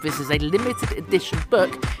 125 years. This is a limited edition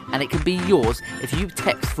book, and it can be yours if you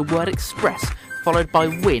text the word Express followed by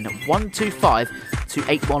WIN 125 to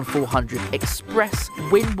 81400. Express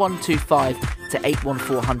WIN 125 to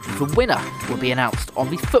 81400. The winner will be announced on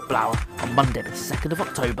the Football Hour on Monday, the 2nd of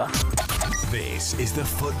October. This is the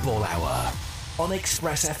Football Hour on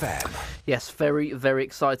Express FM. Yes, very, very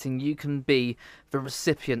exciting. You can be the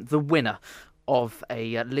recipient, the winner of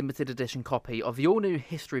a limited edition copy of the all-new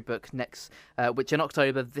history book which in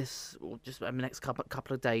October, next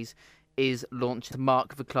couple of days, is launched to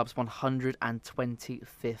mark the club's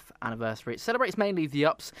 125th anniversary. It celebrates mainly the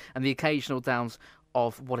ups and the occasional downs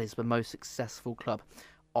of what is the most successful club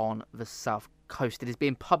on the South Coast. It is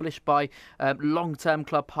being published by long-term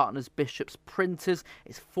club partners Bishop's Printers.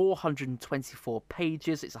 It's 424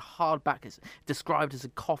 pages. It's a hardback. It's described as a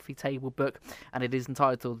coffee table book, and it is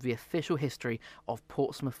entitled The Official History of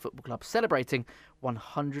Portsmouth Football Club, celebrating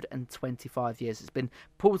 125 years. It's been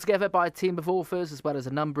pulled together by a team of authors as well as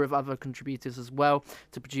a number of other contributors as well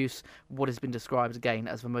to produce what has been described again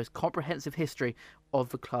as the most comprehensive history of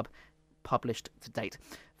the club published to date.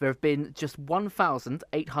 There have been just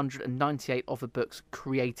 1,898 of the books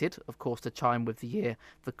created, of course, to chime with the year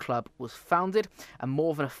the club was founded, and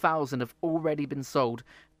more than 1,000 have already been sold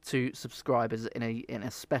to subscribers in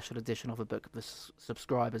a special edition of the book, the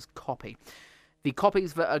subscriber's copy. The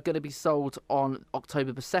copies that are going to be sold on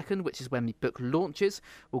October the 2nd, which is when the book launches,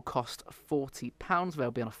 will cost £40. They'll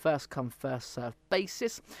be on a first-come, first-served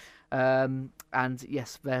basis. And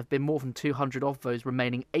yes, there have been more than 200 of those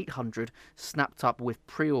remaining 800 snapped up with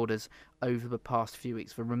pre-orders over the past few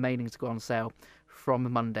weeks. The remaining to go on sale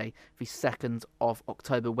from Monday, the 2nd of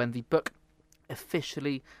October, when the book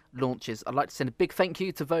officially launches. I'd like to send a big thank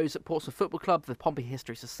you to those at Portsmouth Football Club, the Pompey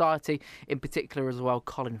History Society, in particular as well,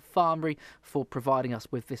 Colin Farmery, for providing us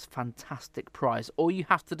with this fantastic prize. All you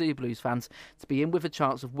have to do, Blues fans, to be in with a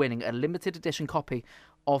chance of winning a limited edition copy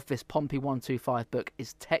of this Pompey 125 book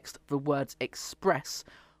is text the words Express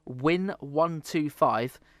WIN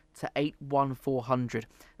 125 to 81400.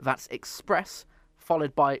 That's Express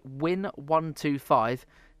followed by WIN 125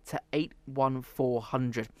 to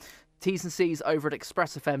 81400. T's and C's over at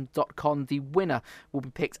expressfm.com. The winner will be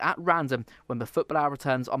picked at random when the Football Hour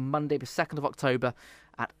returns on Monday, the 2nd of October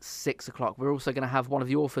at 6 o'clock. We're also going to have one of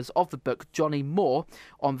the authors of the book, Johnny Moore,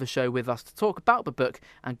 on the show with us to talk about the book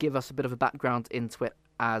and give us a bit of a background into it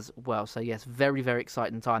as well. So yes, very, very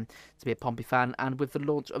exciting time to be a Pompey fan, and with the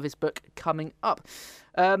launch of this book coming up.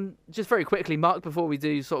 Just very quickly, Mark, before we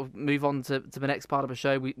do sort of move on to the next part of the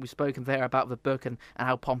show, we've spoken there about the book and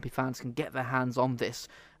how Pompey fans can get their hands on this.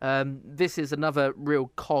 This is another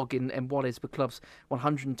real cog in what is the club's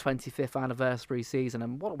 125th anniversary season,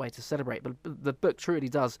 and what a way to celebrate. But the book truly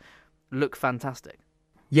does look fantastic.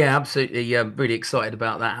 Yeah, absolutely. Really excited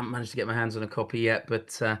about that. I haven't managed to get my hands on a copy yet,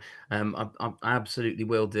 but I absolutely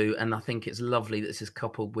will do. And I think it's lovely that this is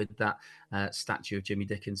coupled with that statue of Jimmy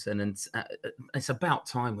Dickinson. And it's about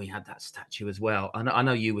time we had that statue as well. I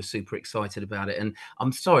know you were super excited about it. And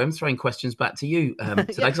I'm sorry, I'm throwing questions back to you today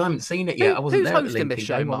because I haven't seen it yet. I wasn't there at the Lincoln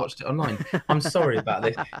game. I watched it online. I'm sorry about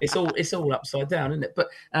this. It's all upside down, isn't it? But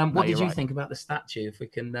what did you think about the statue? If we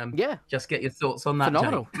can just get your thoughts on that.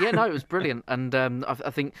 Phenomenal. Yeah, no, it was brilliant. And I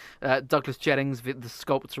think Douglas Jennings, the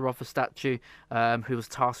sculptor of the statue, who was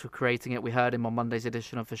tasked with creating it, we heard him on Monday's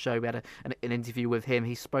edition of the show. We had an interview with him.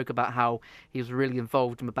 He spoke about how he was really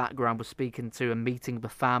involved in the background, was speaking to and meeting the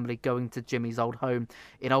family, going to Jimmy's old home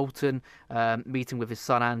in Alton, meeting with his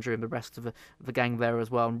son Andrew and the rest of the gang there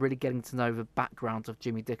as well, and really getting to know the background of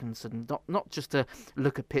Jimmy Dickinson. Not just to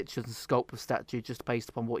look at pictures and sculpt the statue just based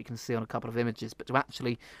upon what you can see on a couple of images, but to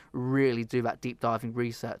actually really do that deep diving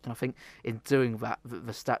research. And I think in doing that,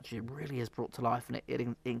 the statue really is brought to life, and it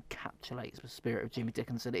encapsulates the spirit of Jimmy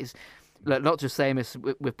Dickinson. It is not just famous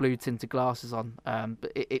with blue tinted glasses on,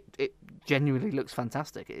 but it genuinely looks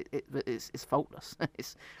fantastic. It's faultless.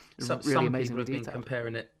 It's really some amazing. People have been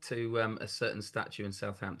comparing it to a certain statue in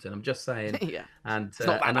Southampton. I'm just saying, yeah, and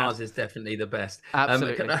ours is definitely the best.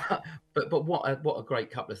 Absolutely. But what a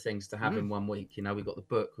great couple of things to have in 1 week. You know, we've got the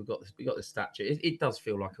book, we got the statue. It does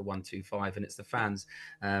feel like a 1-2-5, and it's the fans,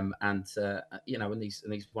 and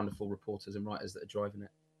these wonderful reporters and writers that are driving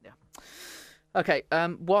it. Yeah. Okay,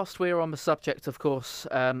 whilst we're on the subject, of course,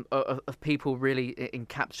 of people really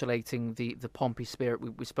encapsulating the Pompey spirit,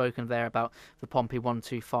 we've spoken there about the Pompey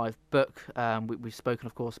 1-2-5 book. We've spoken,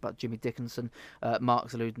 of course, about Jimmy Dickinson,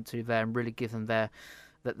 Mark's alluding to there, and really given their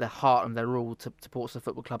heart and their all to Portsmouth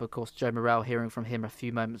Football Club. Of course, Joe Morrell, hearing from him a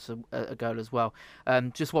few moments ago as well.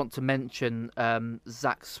 Just want to mention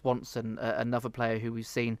Zach Swanson, another player who we've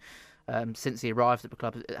seen since he arrived at the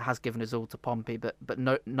club, has given his all to Pompey, but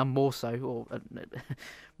none more so than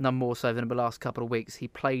in the last couple of weeks. He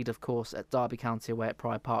played, of course, at Derby County away at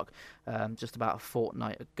Pride Park just about a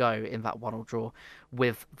fortnight ago in that 1-1 draw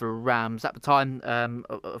with the Rams. At the time,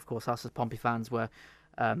 of course, us as Pompey fans were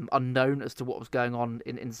unknown as to what was going on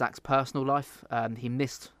in Zach's personal life. He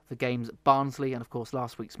missed the games at Barnsley and, of course,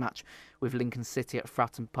 last week's match with Lincoln City at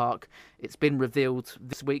Fratton Park. It's been revealed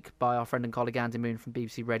this week by our friend and colleague Andy Moon from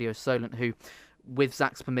BBC Radio Solent, who, with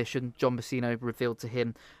Zach's permission, John Bassino revealed to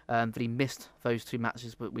him that he missed those 2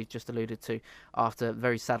 matches that we've just alluded to after,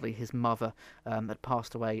 very sadly, his mother had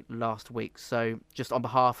passed away last week. So just on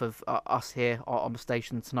behalf of us here on the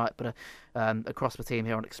station tonight, but across the team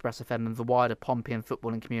here on Express FM and the wider Pompey and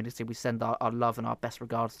footballing community, we send our love and our best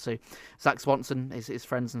regards to Zach Swanson, his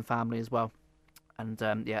friends and family as well. And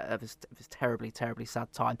it was terribly, terribly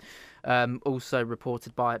sad time. Also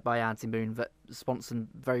reported by Andy Moon that Swanson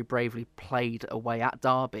very bravely played away at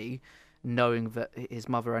Derby, knowing that his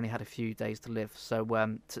mother only had a few days to live. So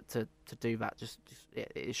to do that,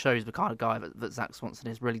 it shows the kind of guy that Zach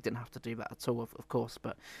Swanson is. Really didn't have to do that at all, of course.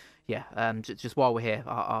 But yeah, just while we're here,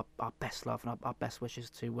 our best love and our best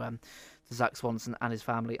wishes to Zach Swanson and his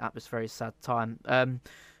family at this very sad time.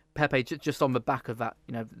 Pepe, just on the back of that,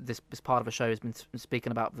 this part of the show has been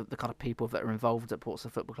speaking about the kind of people that are involved at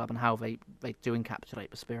Portsmouth Football Club and how they do encapsulate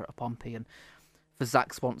the spirit of Pompey. And for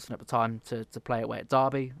Zach Swanson at the time to play away at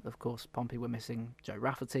Derby, of course, Pompey were missing Joe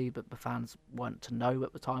Rafferty, but the fans weren't to know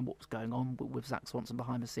at the time what was going on with Zach Swanson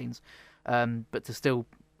behind the scenes. But to still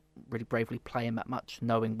really bravely play him that much,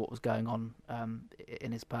 knowing what was going on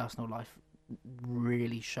in his personal life,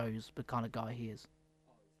 really shows the kind of guy he is.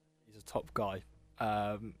 He's a top guy.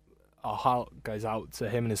 Our heart goes out to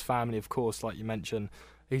him and his family, of course, like you mentioned.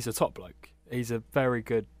 He's a top bloke. He's a very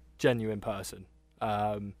good, genuine person.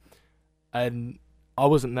 And I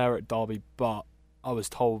wasn't there at Derby, but I was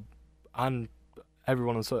told, and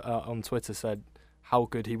everyone on Twitter said how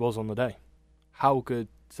good he was on the day. How good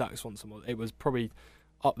Zach Swanson was. It was probably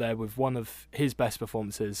up there with one of his best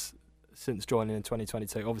performances since joining in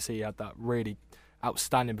 2022. Obviously, he had that really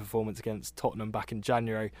outstanding performance against Tottenham back in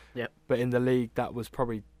January. Yep. But in the league, that was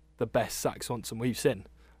probably the best Zach Swanson we've seen.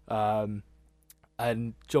 And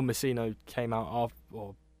John Bassino came out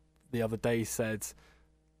the other day, said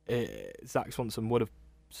Zach Swanson would have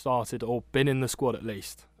started or been in the squad at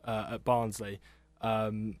least at Barnsley.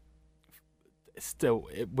 Still,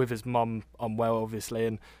 with his mum unwell, obviously,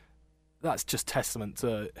 and that's just testament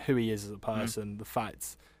to who he is as a person. The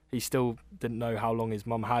fact he still didn't know how long his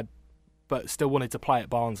mum had, but still wanted to play at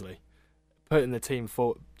Barnsley, putting the team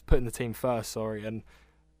first. And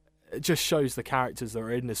it just shows the characters that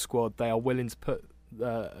are in this squad. They are willing to put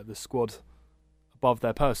the squad above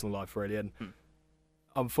their personal life, really. And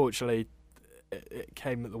unfortunately, it's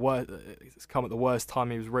come at the worst time.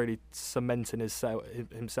 He was really cementing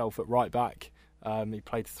himself at right back. He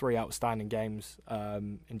played 3 outstanding games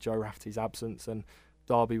in Joe Rafferty's absence, and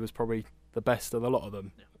Derby was probably the best of the lot of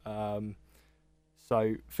them. Yeah.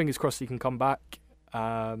 So fingers crossed he can come back,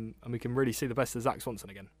 and we can really see the best of Zach Swanson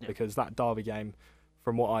again. Yeah. Because that Derby game,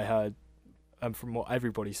 from what I heard and from what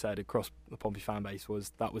everybody said across the Pompey fan base,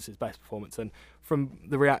 that was his best performance. And from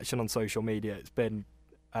the reaction on social media, it's been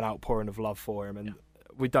an outpouring of love for him, and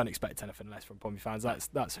we don't expect anything less from Pompey fans.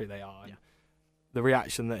 That's who they are. Yeah. The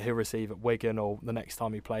reaction that he'll receive at Wigan or the next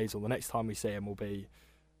time he plays or the next time we see him will be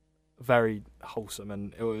very wholesome,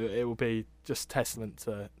 and it will be just testament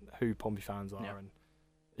to who Pompey fans are. Yeah. And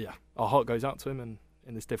our heart goes out to him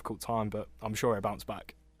in this difficult time, but I'm sure he'll bounce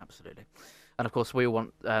back. Absolutely. And of course, we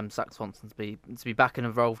want Zach Swanson to be back and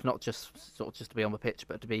involved, not just to be on the pitch,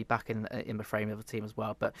 but to be back in the frame of the team as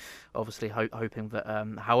well. But obviously, hoping that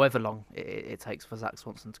however long it takes for Zach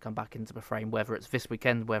Swanson to come back into the frame, whether it's this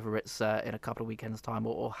weekend, whether it's in a couple of weekends' time,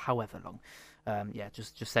 or however long.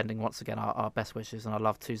 Just sending once again our best wishes and our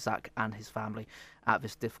love to Zach and his family at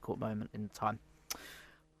this difficult moment in time.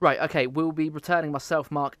 Right, okay, we'll be returning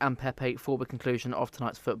myself, Mark and Pepe for the conclusion of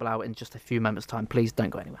tonight's Football Hour in just a few moments' time. Please don't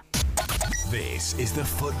go anywhere. This is the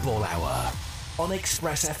Football Hour on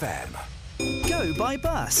Express FM. Go by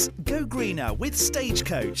bus. Go greener with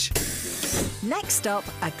Stagecoach. Next stop,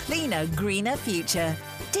 a cleaner, greener future.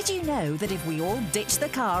 Did you know that if we all ditch the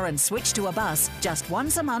car and switch to a bus just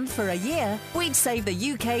once a month for a year, we'd save the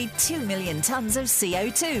UK 2 million tonnes of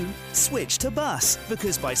CO2? Switch to bus,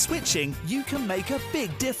 because by switching, you can make a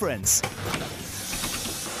big difference.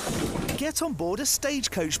 Get on board a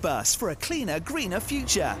Stagecoach bus for a cleaner, greener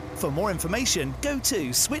future. For more information, go to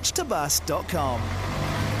switchtobus.com.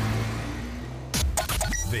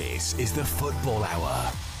 This is the Football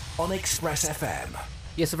Hour on Express FM.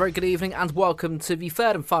 Yes, a very good evening and welcome to the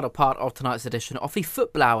third and final part of tonight's edition of the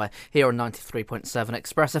Football Hour here on 93.7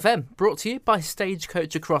 Express FM, brought to you by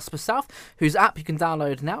Stagecoach across the South, whose app you can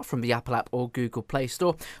download now from the Apple app or Google Play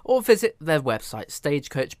Store, or visit their website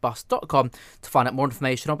stagecoachbus.com to find out more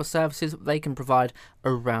information on the services they can provide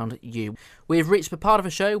around you. We've reached the part of the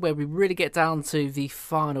show where we really get down to the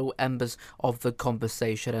final embers of the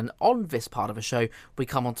conversation, and on this part of the show we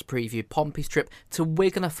come on to preview Pompey's trip to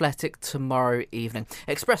Wigan Athletic tomorrow evening.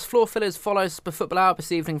 Express Floor Fillers follows the Football Hour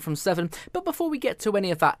this evening from 7, but before we get to any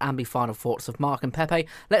of that and the final thoughts of Mark and Pepe,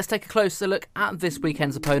 let's take a closer look at this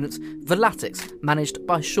weekend's opponents, the Latics, managed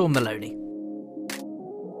by Sean Maloney.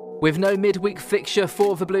 With no midweek fixture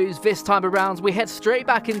for the Blues this time around, we head straight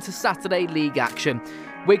back into Saturday League action.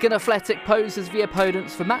 Wigan Athletic poses the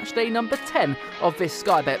opponents for match day number 10 of this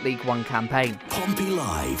Sky Bet League One campaign. Pompey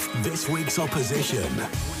Live, this week's opposition.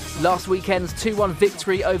 Last weekend's 2-1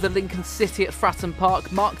 victory over Lincoln City at Fratton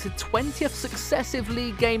Park marked a 20th successive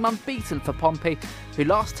league game unbeaten for Pompey, who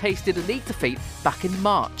last tasted a league defeat back in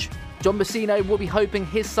March. John Messino will be hoping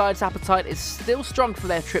his side's appetite is still strong for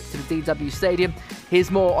their trip to the DW Stadium. Here's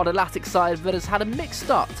more on a Latics side that has had a mixed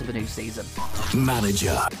start to the new season.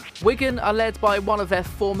 Manager. Wigan are led by one of their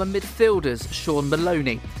former midfielders, Sean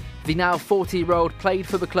Maloney. The now 40-year-old played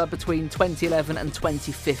for the club between 2011 and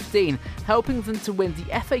 2015, helping them to win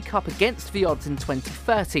the FA Cup against the odds in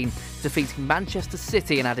 2013, defeating Manchester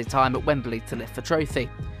City in added time at Wembley to lift the trophy.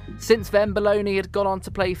 Since then, Maloney had gone on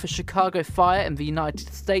to play for Chicago Fire in the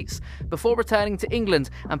United States before returning to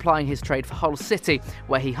England and plying his trade for Hull City,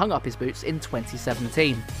 where he hung up his boots in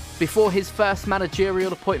 2017. Before his first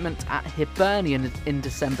managerial appointment at Hibernian in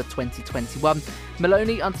December 2021,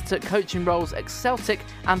 Maloney undertook coaching roles at Celtic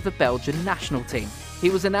and the Belgian national team. He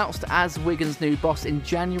was announced as Wigan's new boss in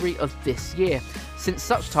January of this year. Since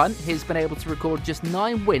such time, he's been able to record just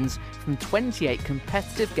 9 wins from 28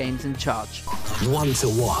 competitive games in charge. One to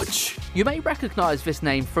watch. You may recognise this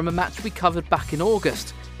name from a match we covered back in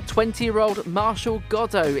August. 20-year-old Marshall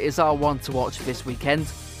Goddo is our one to watch this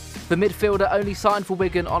weekend. The midfielder only signed for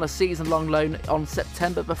Wigan on a season-long loan on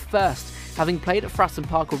September the 1st, having played at Fratton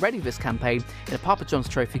Park already this campaign in a Papa John's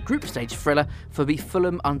Trophy group stage thriller for the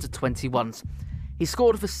Fulham under-21s. He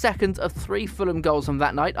scored the second of 3 Fulham goals on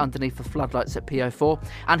that night underneath the floodlights at PO4,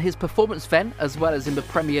 and his performance then, as well as in the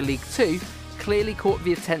Premier League 2, clearly caught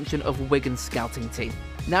the attention of Wigan's scouting team.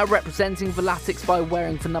 Now representing the Latics by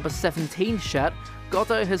wearing the number 17 shirt,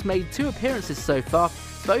 Goddo has made 2 appearances so far,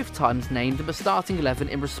 both times named in the starting 11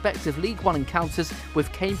 in respective League One encounters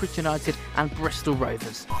with Cambridge United and Bristol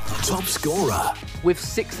Rovers. Top scorer. With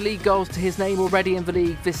 6 league goals to his name already in the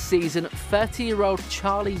league this season, 30-year-old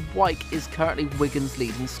Charlie Wyke is currently Wigan's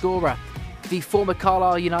leading scorer. The former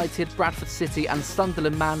Carlisle United, Bradford City and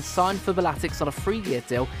Sunderland man signed for the Latics on a 3-year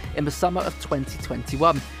deal in the summer of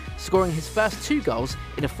 2021, scoring his first 2 goals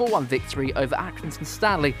in a 4-1 victory over Accrington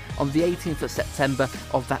Stanley on the 18th of September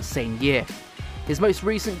of that same year. His most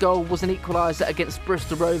recent goal was an equaliser against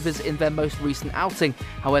Bristol Rovers in their most recent outing,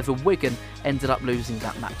 however Wigan ended up losing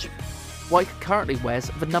that match. Wyke currently wears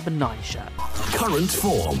the number 9 shirt. Current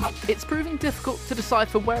form. It's proving difficult to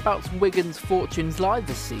decipher whereabouts Wigan's fortunes lie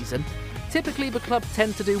this season. Typically, the club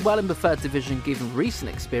tend to do well in the 3rd division given recent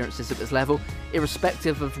experiences at this level,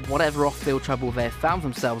 irrespective of whatever off-field trouble they've found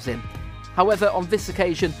themselves in. However, on this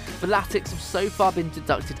occasion, the Latics have so far been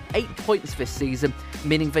deducted 8 points this season,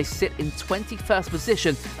 meaning they sit in 21st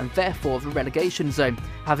position and therefore the relegation zone,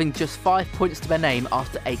 having just 5 points to their name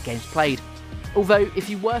after 8 games played. Although, if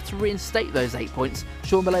you were to reinstate those 8 points,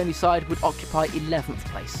 Sean Maloney's side would occupy 11th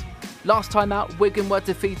place. Last time out, Wigan were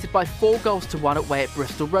defeated by 4-1 away at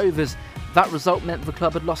Bristol Rovers. That result meant the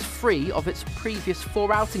club had lost 3 of its previous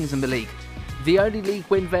 4 outings in the league. The only league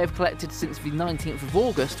win they have collected since the 19th of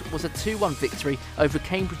August was a 2-1 victory over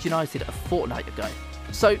Cambridge United a fortnight ago.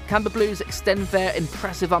 So, can the Blues extend their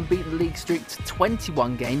impressive unbeaten league streak to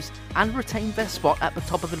 21 games and retain their spot at the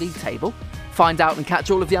top of the league table? Find out and catch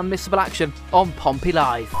all of the unmissable action on Pompey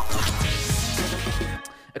Live.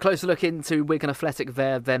 A closer look into Wigan Athletic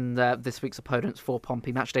there than this week's opponents for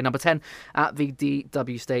Pompey matchday number 10 at the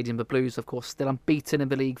DW Stadium. The Blues, of course, still unbeaten in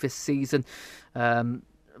the league this season.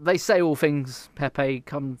 They say all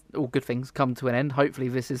good things come to an end. Hopefully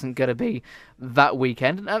this isn't going to be that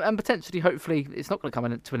weekend. And potentially, hopefully, it's not going to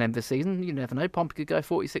come to an end this season. You never know. Pompey could go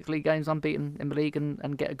 46 league games unbeaten in the league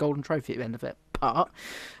and get a golden trophy at the end of it. But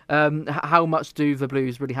how much do the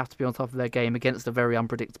Blues really have to be on top of their game against a very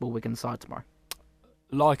unpredictable Wigan side tomorrow?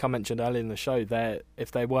 Like I mentioned earlier in the show,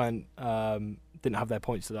 if they weren't didn't have their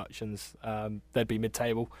points deductions, they'd be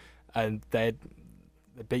mid-table, and they'd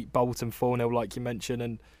beat Bolton 4-0, like you mentioned,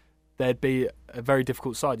 and they'd be a very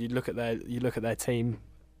difficult side. You look at their team;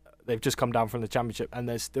 they've just come down from the Championship, and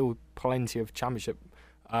there's still plenty of Championship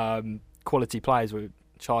quality players with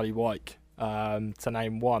Charlie White, to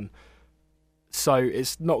name one. So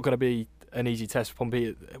it's not going to be an easy test for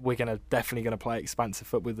Pompey. Wigan are definitely going to play expansive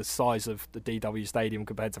foot with the size of the DW Stadium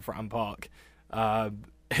compared to Fratton Park.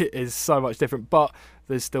 It is so much different, but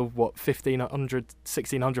there's still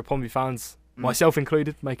 1,600 Pompey fans, myself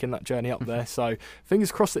included, making that journey up there. So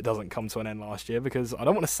fingers crossed it doesn't come to an end last year, because I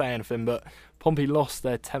don't want to say anything, but Pompey lost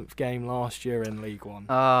their 10th game last year in League One,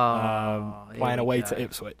 playing away to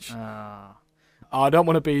Ipswich. I don't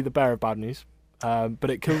want to be the bearer of bad news, but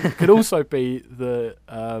it could also be the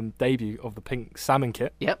debut of the pink salmon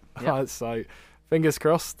kit. Yep. So fingers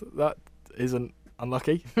crossed that isn't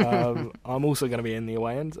unlucky. I'm also going to be in the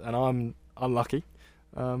away end, and I'm unlucky.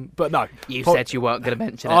 But no. You said you weren't going to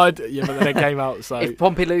mention it. Yeah, but then it came out. So if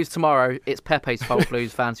Pompey lose tomorrow, it's Pepe's fault,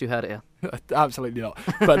 Blues fans who heard it here. Absolutely not.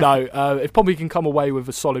 But no, if Pompey can come away with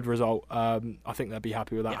a solid result, I think they'll be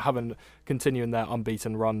happy with that. Yeah. Continuing their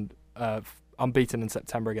unbeaten run, unbeaten in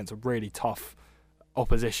September against a really tough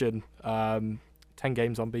opposition, 10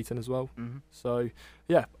 games unbeaten as well. Mm-hmm. So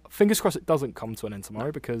yeah, fingers crossed it doesn't come to an end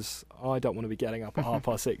tomorrow, because I don't want to be getting up at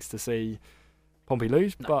 6:30 to see Pompey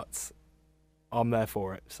lose, but I'm there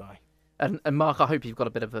for it. So. And Mark, I hope you've got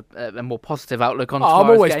a bit of a more positive outlook on tomorrow's I'm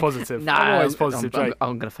always game. Positive. No, I'm always positive.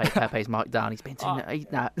 I'm going to fake Pepe's mic down. He's been too...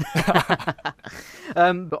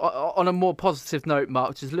 But on a more positive note,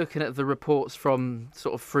 Mark, just looking at the reports from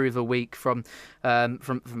sort of through the week from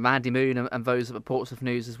Andy Moon and those at the Portsmouth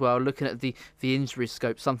News as well, looking at the injury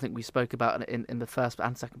scope, something we spoke about in the first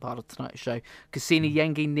and second part of tonight's show. Cassini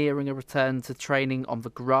Yengi nearing a return to training on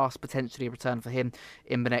the grass, potentially a return for him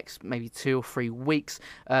in the next maybe 2 or 3 weeks.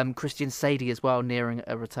 Christian Sadie as well nearing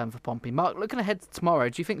a return for Pompey. Mark, looking ahead to tomorrow,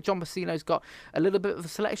 do you think John Bassino's got a little bit of a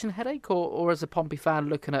selection headache, or as a Pompey fan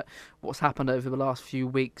looking at what's happened over the last few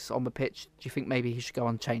weeks on the pitch, do you think maybe he should go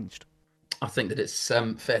unchanged? I think that it's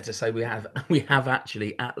fair to say we have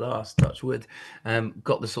actually, at last, touch wood,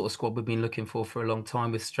 got the sort of squad we've been looking for a long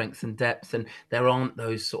time, with strength and depth, and there aren't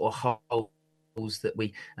those sort of holes that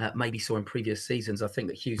we maybe saw in previous seasons. I think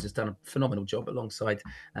that Hughes has done a phenomenal job alongside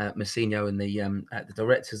Massinho and the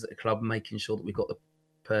directors at the club, making sure that we've got the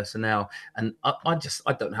personnel. And I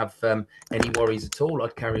don't have any worries at all.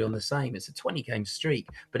 I'd carry on the same. It's a 20-game streak,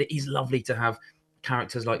 but it is lovely to have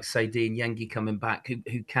characters like Sadie and Yengi coming back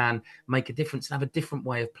who can make a difference and have a different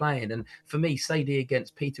way of playing. And for me, Sadie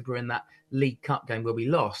against Peterborough in that League Cup game where we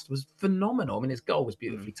lost was phenomenal. I mean, his goal was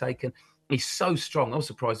beautifully taken. He's so strong. I was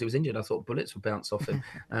surprised he was injured. I thought bullets would bounce off him.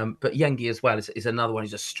 But Yengi as well is another one.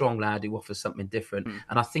 He's a strong lad who offers something different.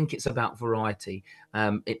 And I think it's about variety.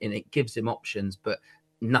 And it gives him options, but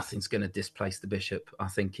nothing's going to displace the Bishop. I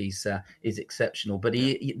think he's exceptional. But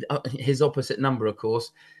his opposite number, of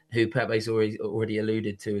course, who Pepe's already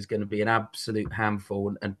alluded to, is going to be an absolute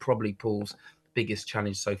handful and probably Paul's biggest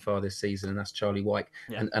challenge so far this season, and that's Charlie White.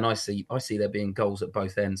 Yeah. And I see there being goals at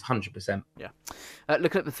both ends, 100%. Yeah.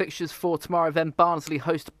 Looking at the fixtures for tomorrow, then Barnsley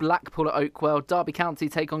host Blackpool at Oakwell. Derby County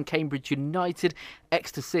take on Cambridge United.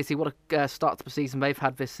 Exeter City, what a start to the season they've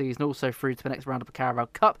had this season, also through to the next round of the Carabao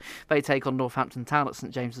Cup. They take on Northampton Town at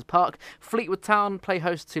St James's Park. Fleetwood Town play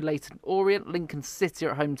host to Leyton Orient. Lincoln City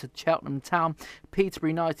are at home to Cheltenham Town.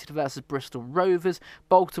 Peterborough United versus Bristol Rovers.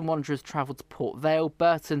 Bolton Wanderers travel to Port Vale.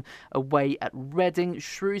 Burton away at Reading,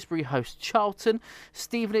 Shrewsbury host Charlton,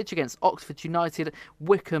 Stevenage against Oxford United,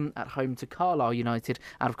 Wycombe at home to Carlisle United,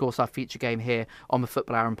 and of course our feature game here on the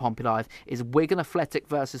Football Hour and Pompey Live is Wigan Athletic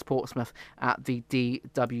versus Portsmouth at the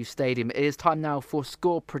DW Stadium. It is time now for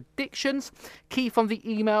score predictions. Keith on the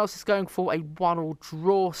emails is going for a 1-1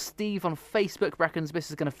 draw. Steve on Facebook reckons this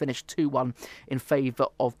is going to finish 2-1 in favour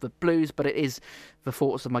of the Blues, but it is the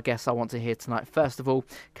thoughts of my guests I want to hear tonight. First of all,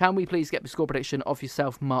 can we please get the score prediction of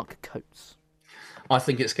yourself, Mark Coates? I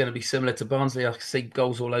think it's going to be similar to Barnsley. I see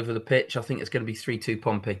goals all over the pitch. I think it's going to be 3-2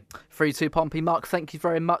 Pompey. 3-2 Pompey. Mark, thank you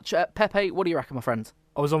very much. Pepe, what do you reckon, my friend?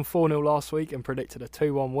 I was on 4-0 last week and predicted a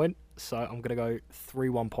 2-1 win, so I'm going to go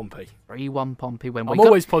 3-1 Pompey. 3-1 Pompey win. I'm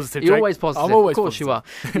always positive, Jake. You're always positive. I'm always of course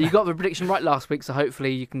positive. you are. You got the prediction right last week, so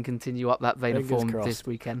hopefully you can continue up that vein of form this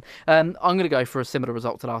weekend. I'm going to go for a similar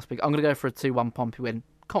result to last week. I'm going to go for a 2-1 Pompey win.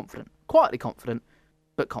 Confident. Quietly confident,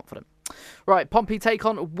 but confident. Right, Pompey take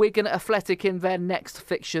on Wigan Athletic in their next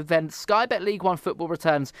fixture. Then Sky Bet League One football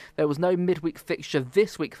returns. There was no midweek fixture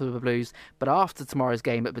this week for the Blues, but after tomorrow's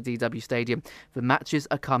game at the DW Stadium, the matches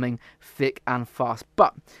are coming thick and fast.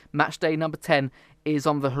 But match day number 10 is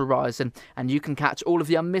on the horizon, and you can catch all of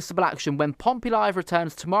the unmissable action when Pompey Live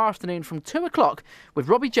returns tomorrow afternoon from 2 o'clock with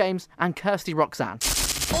Robbie James and Kirsty Roxanne.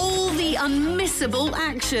 All the unmissable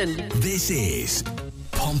action. This is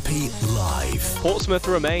Pompey Live. Portsmouth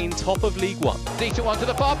remain top of League One. Decent one to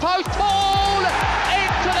the far post. Ball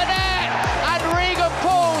into the net. And Regan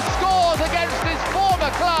Paul scores against his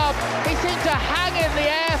former club. He seemed to hang in the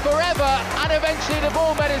air forever. And eventually the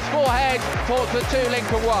ball met his forehead. Portsmouth 2,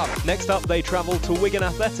 Lincoln 1. Next up, they travel to Wigan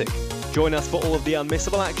Athletic. Join us for all of the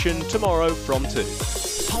unmissable action tomorrow from 2.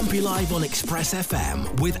 Pompey Live on Express FM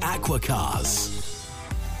with Aquacars.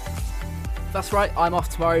 That's right, I'm off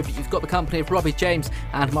tomorrow, but you've got the company of Robbie James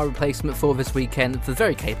and my replacement for this weekend, the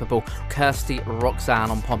very capable Kirsty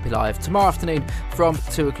Roxanne on Pompey Live tomorrow afternoon from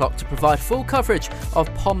 2 o'clock to provide full coverage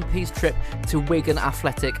of Pompey's trip to Wigan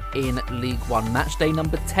Athletic in League One. Match day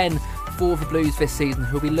number 10 for the Blues this season,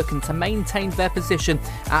 who'll be looking to maintain their position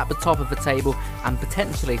at the top of the table and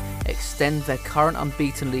potentially extend their current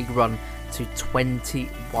unbeaten league run to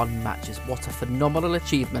 21 matches. What a phenomenal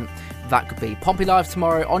achievement that could be. Pompey Live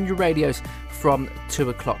tomorrow on your radios from 2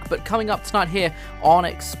 o'clock. But coming up tonight here on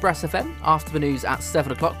Express FM, after the news at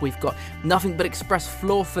 7 o'clock, we've got nothing but Express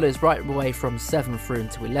floor fillers right away from 7 through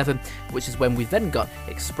into 11, which is when we've then got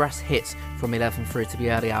Express hits from 11 through to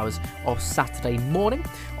the early hours of Saturday morning.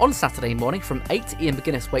 On Saturday morning from 8, Ian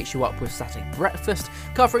McGuinness wakes you up with Saturday breakfast.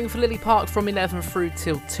 Covering for Lily Park from 11 through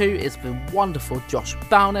till 2 is the wonderful Josh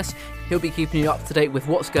Bowness. He'll be keeping you up to date with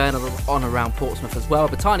what's going on around Portsmouth as well.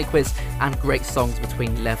 The tiny quiz and great songs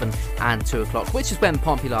between 11 and 2 o'clock, which is when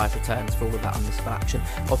Pompey Live returns for all of that unmissable action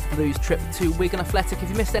of the Blues trip to Wigan Athletic. If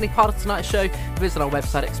you missed any part of tonight's show, visit our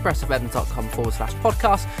website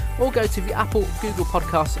expressfm.com/podcast or go to the Apple, Google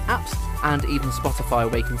Podcasts apps and even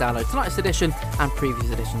Spotify, where you can download tonight's edition and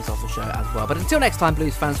previous editions of the show as well. But until next time,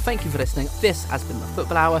 Blues fans, thank you for listening. This has been the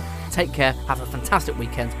Football Hour. Take care, have a fantastic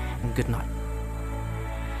weekend, and good night.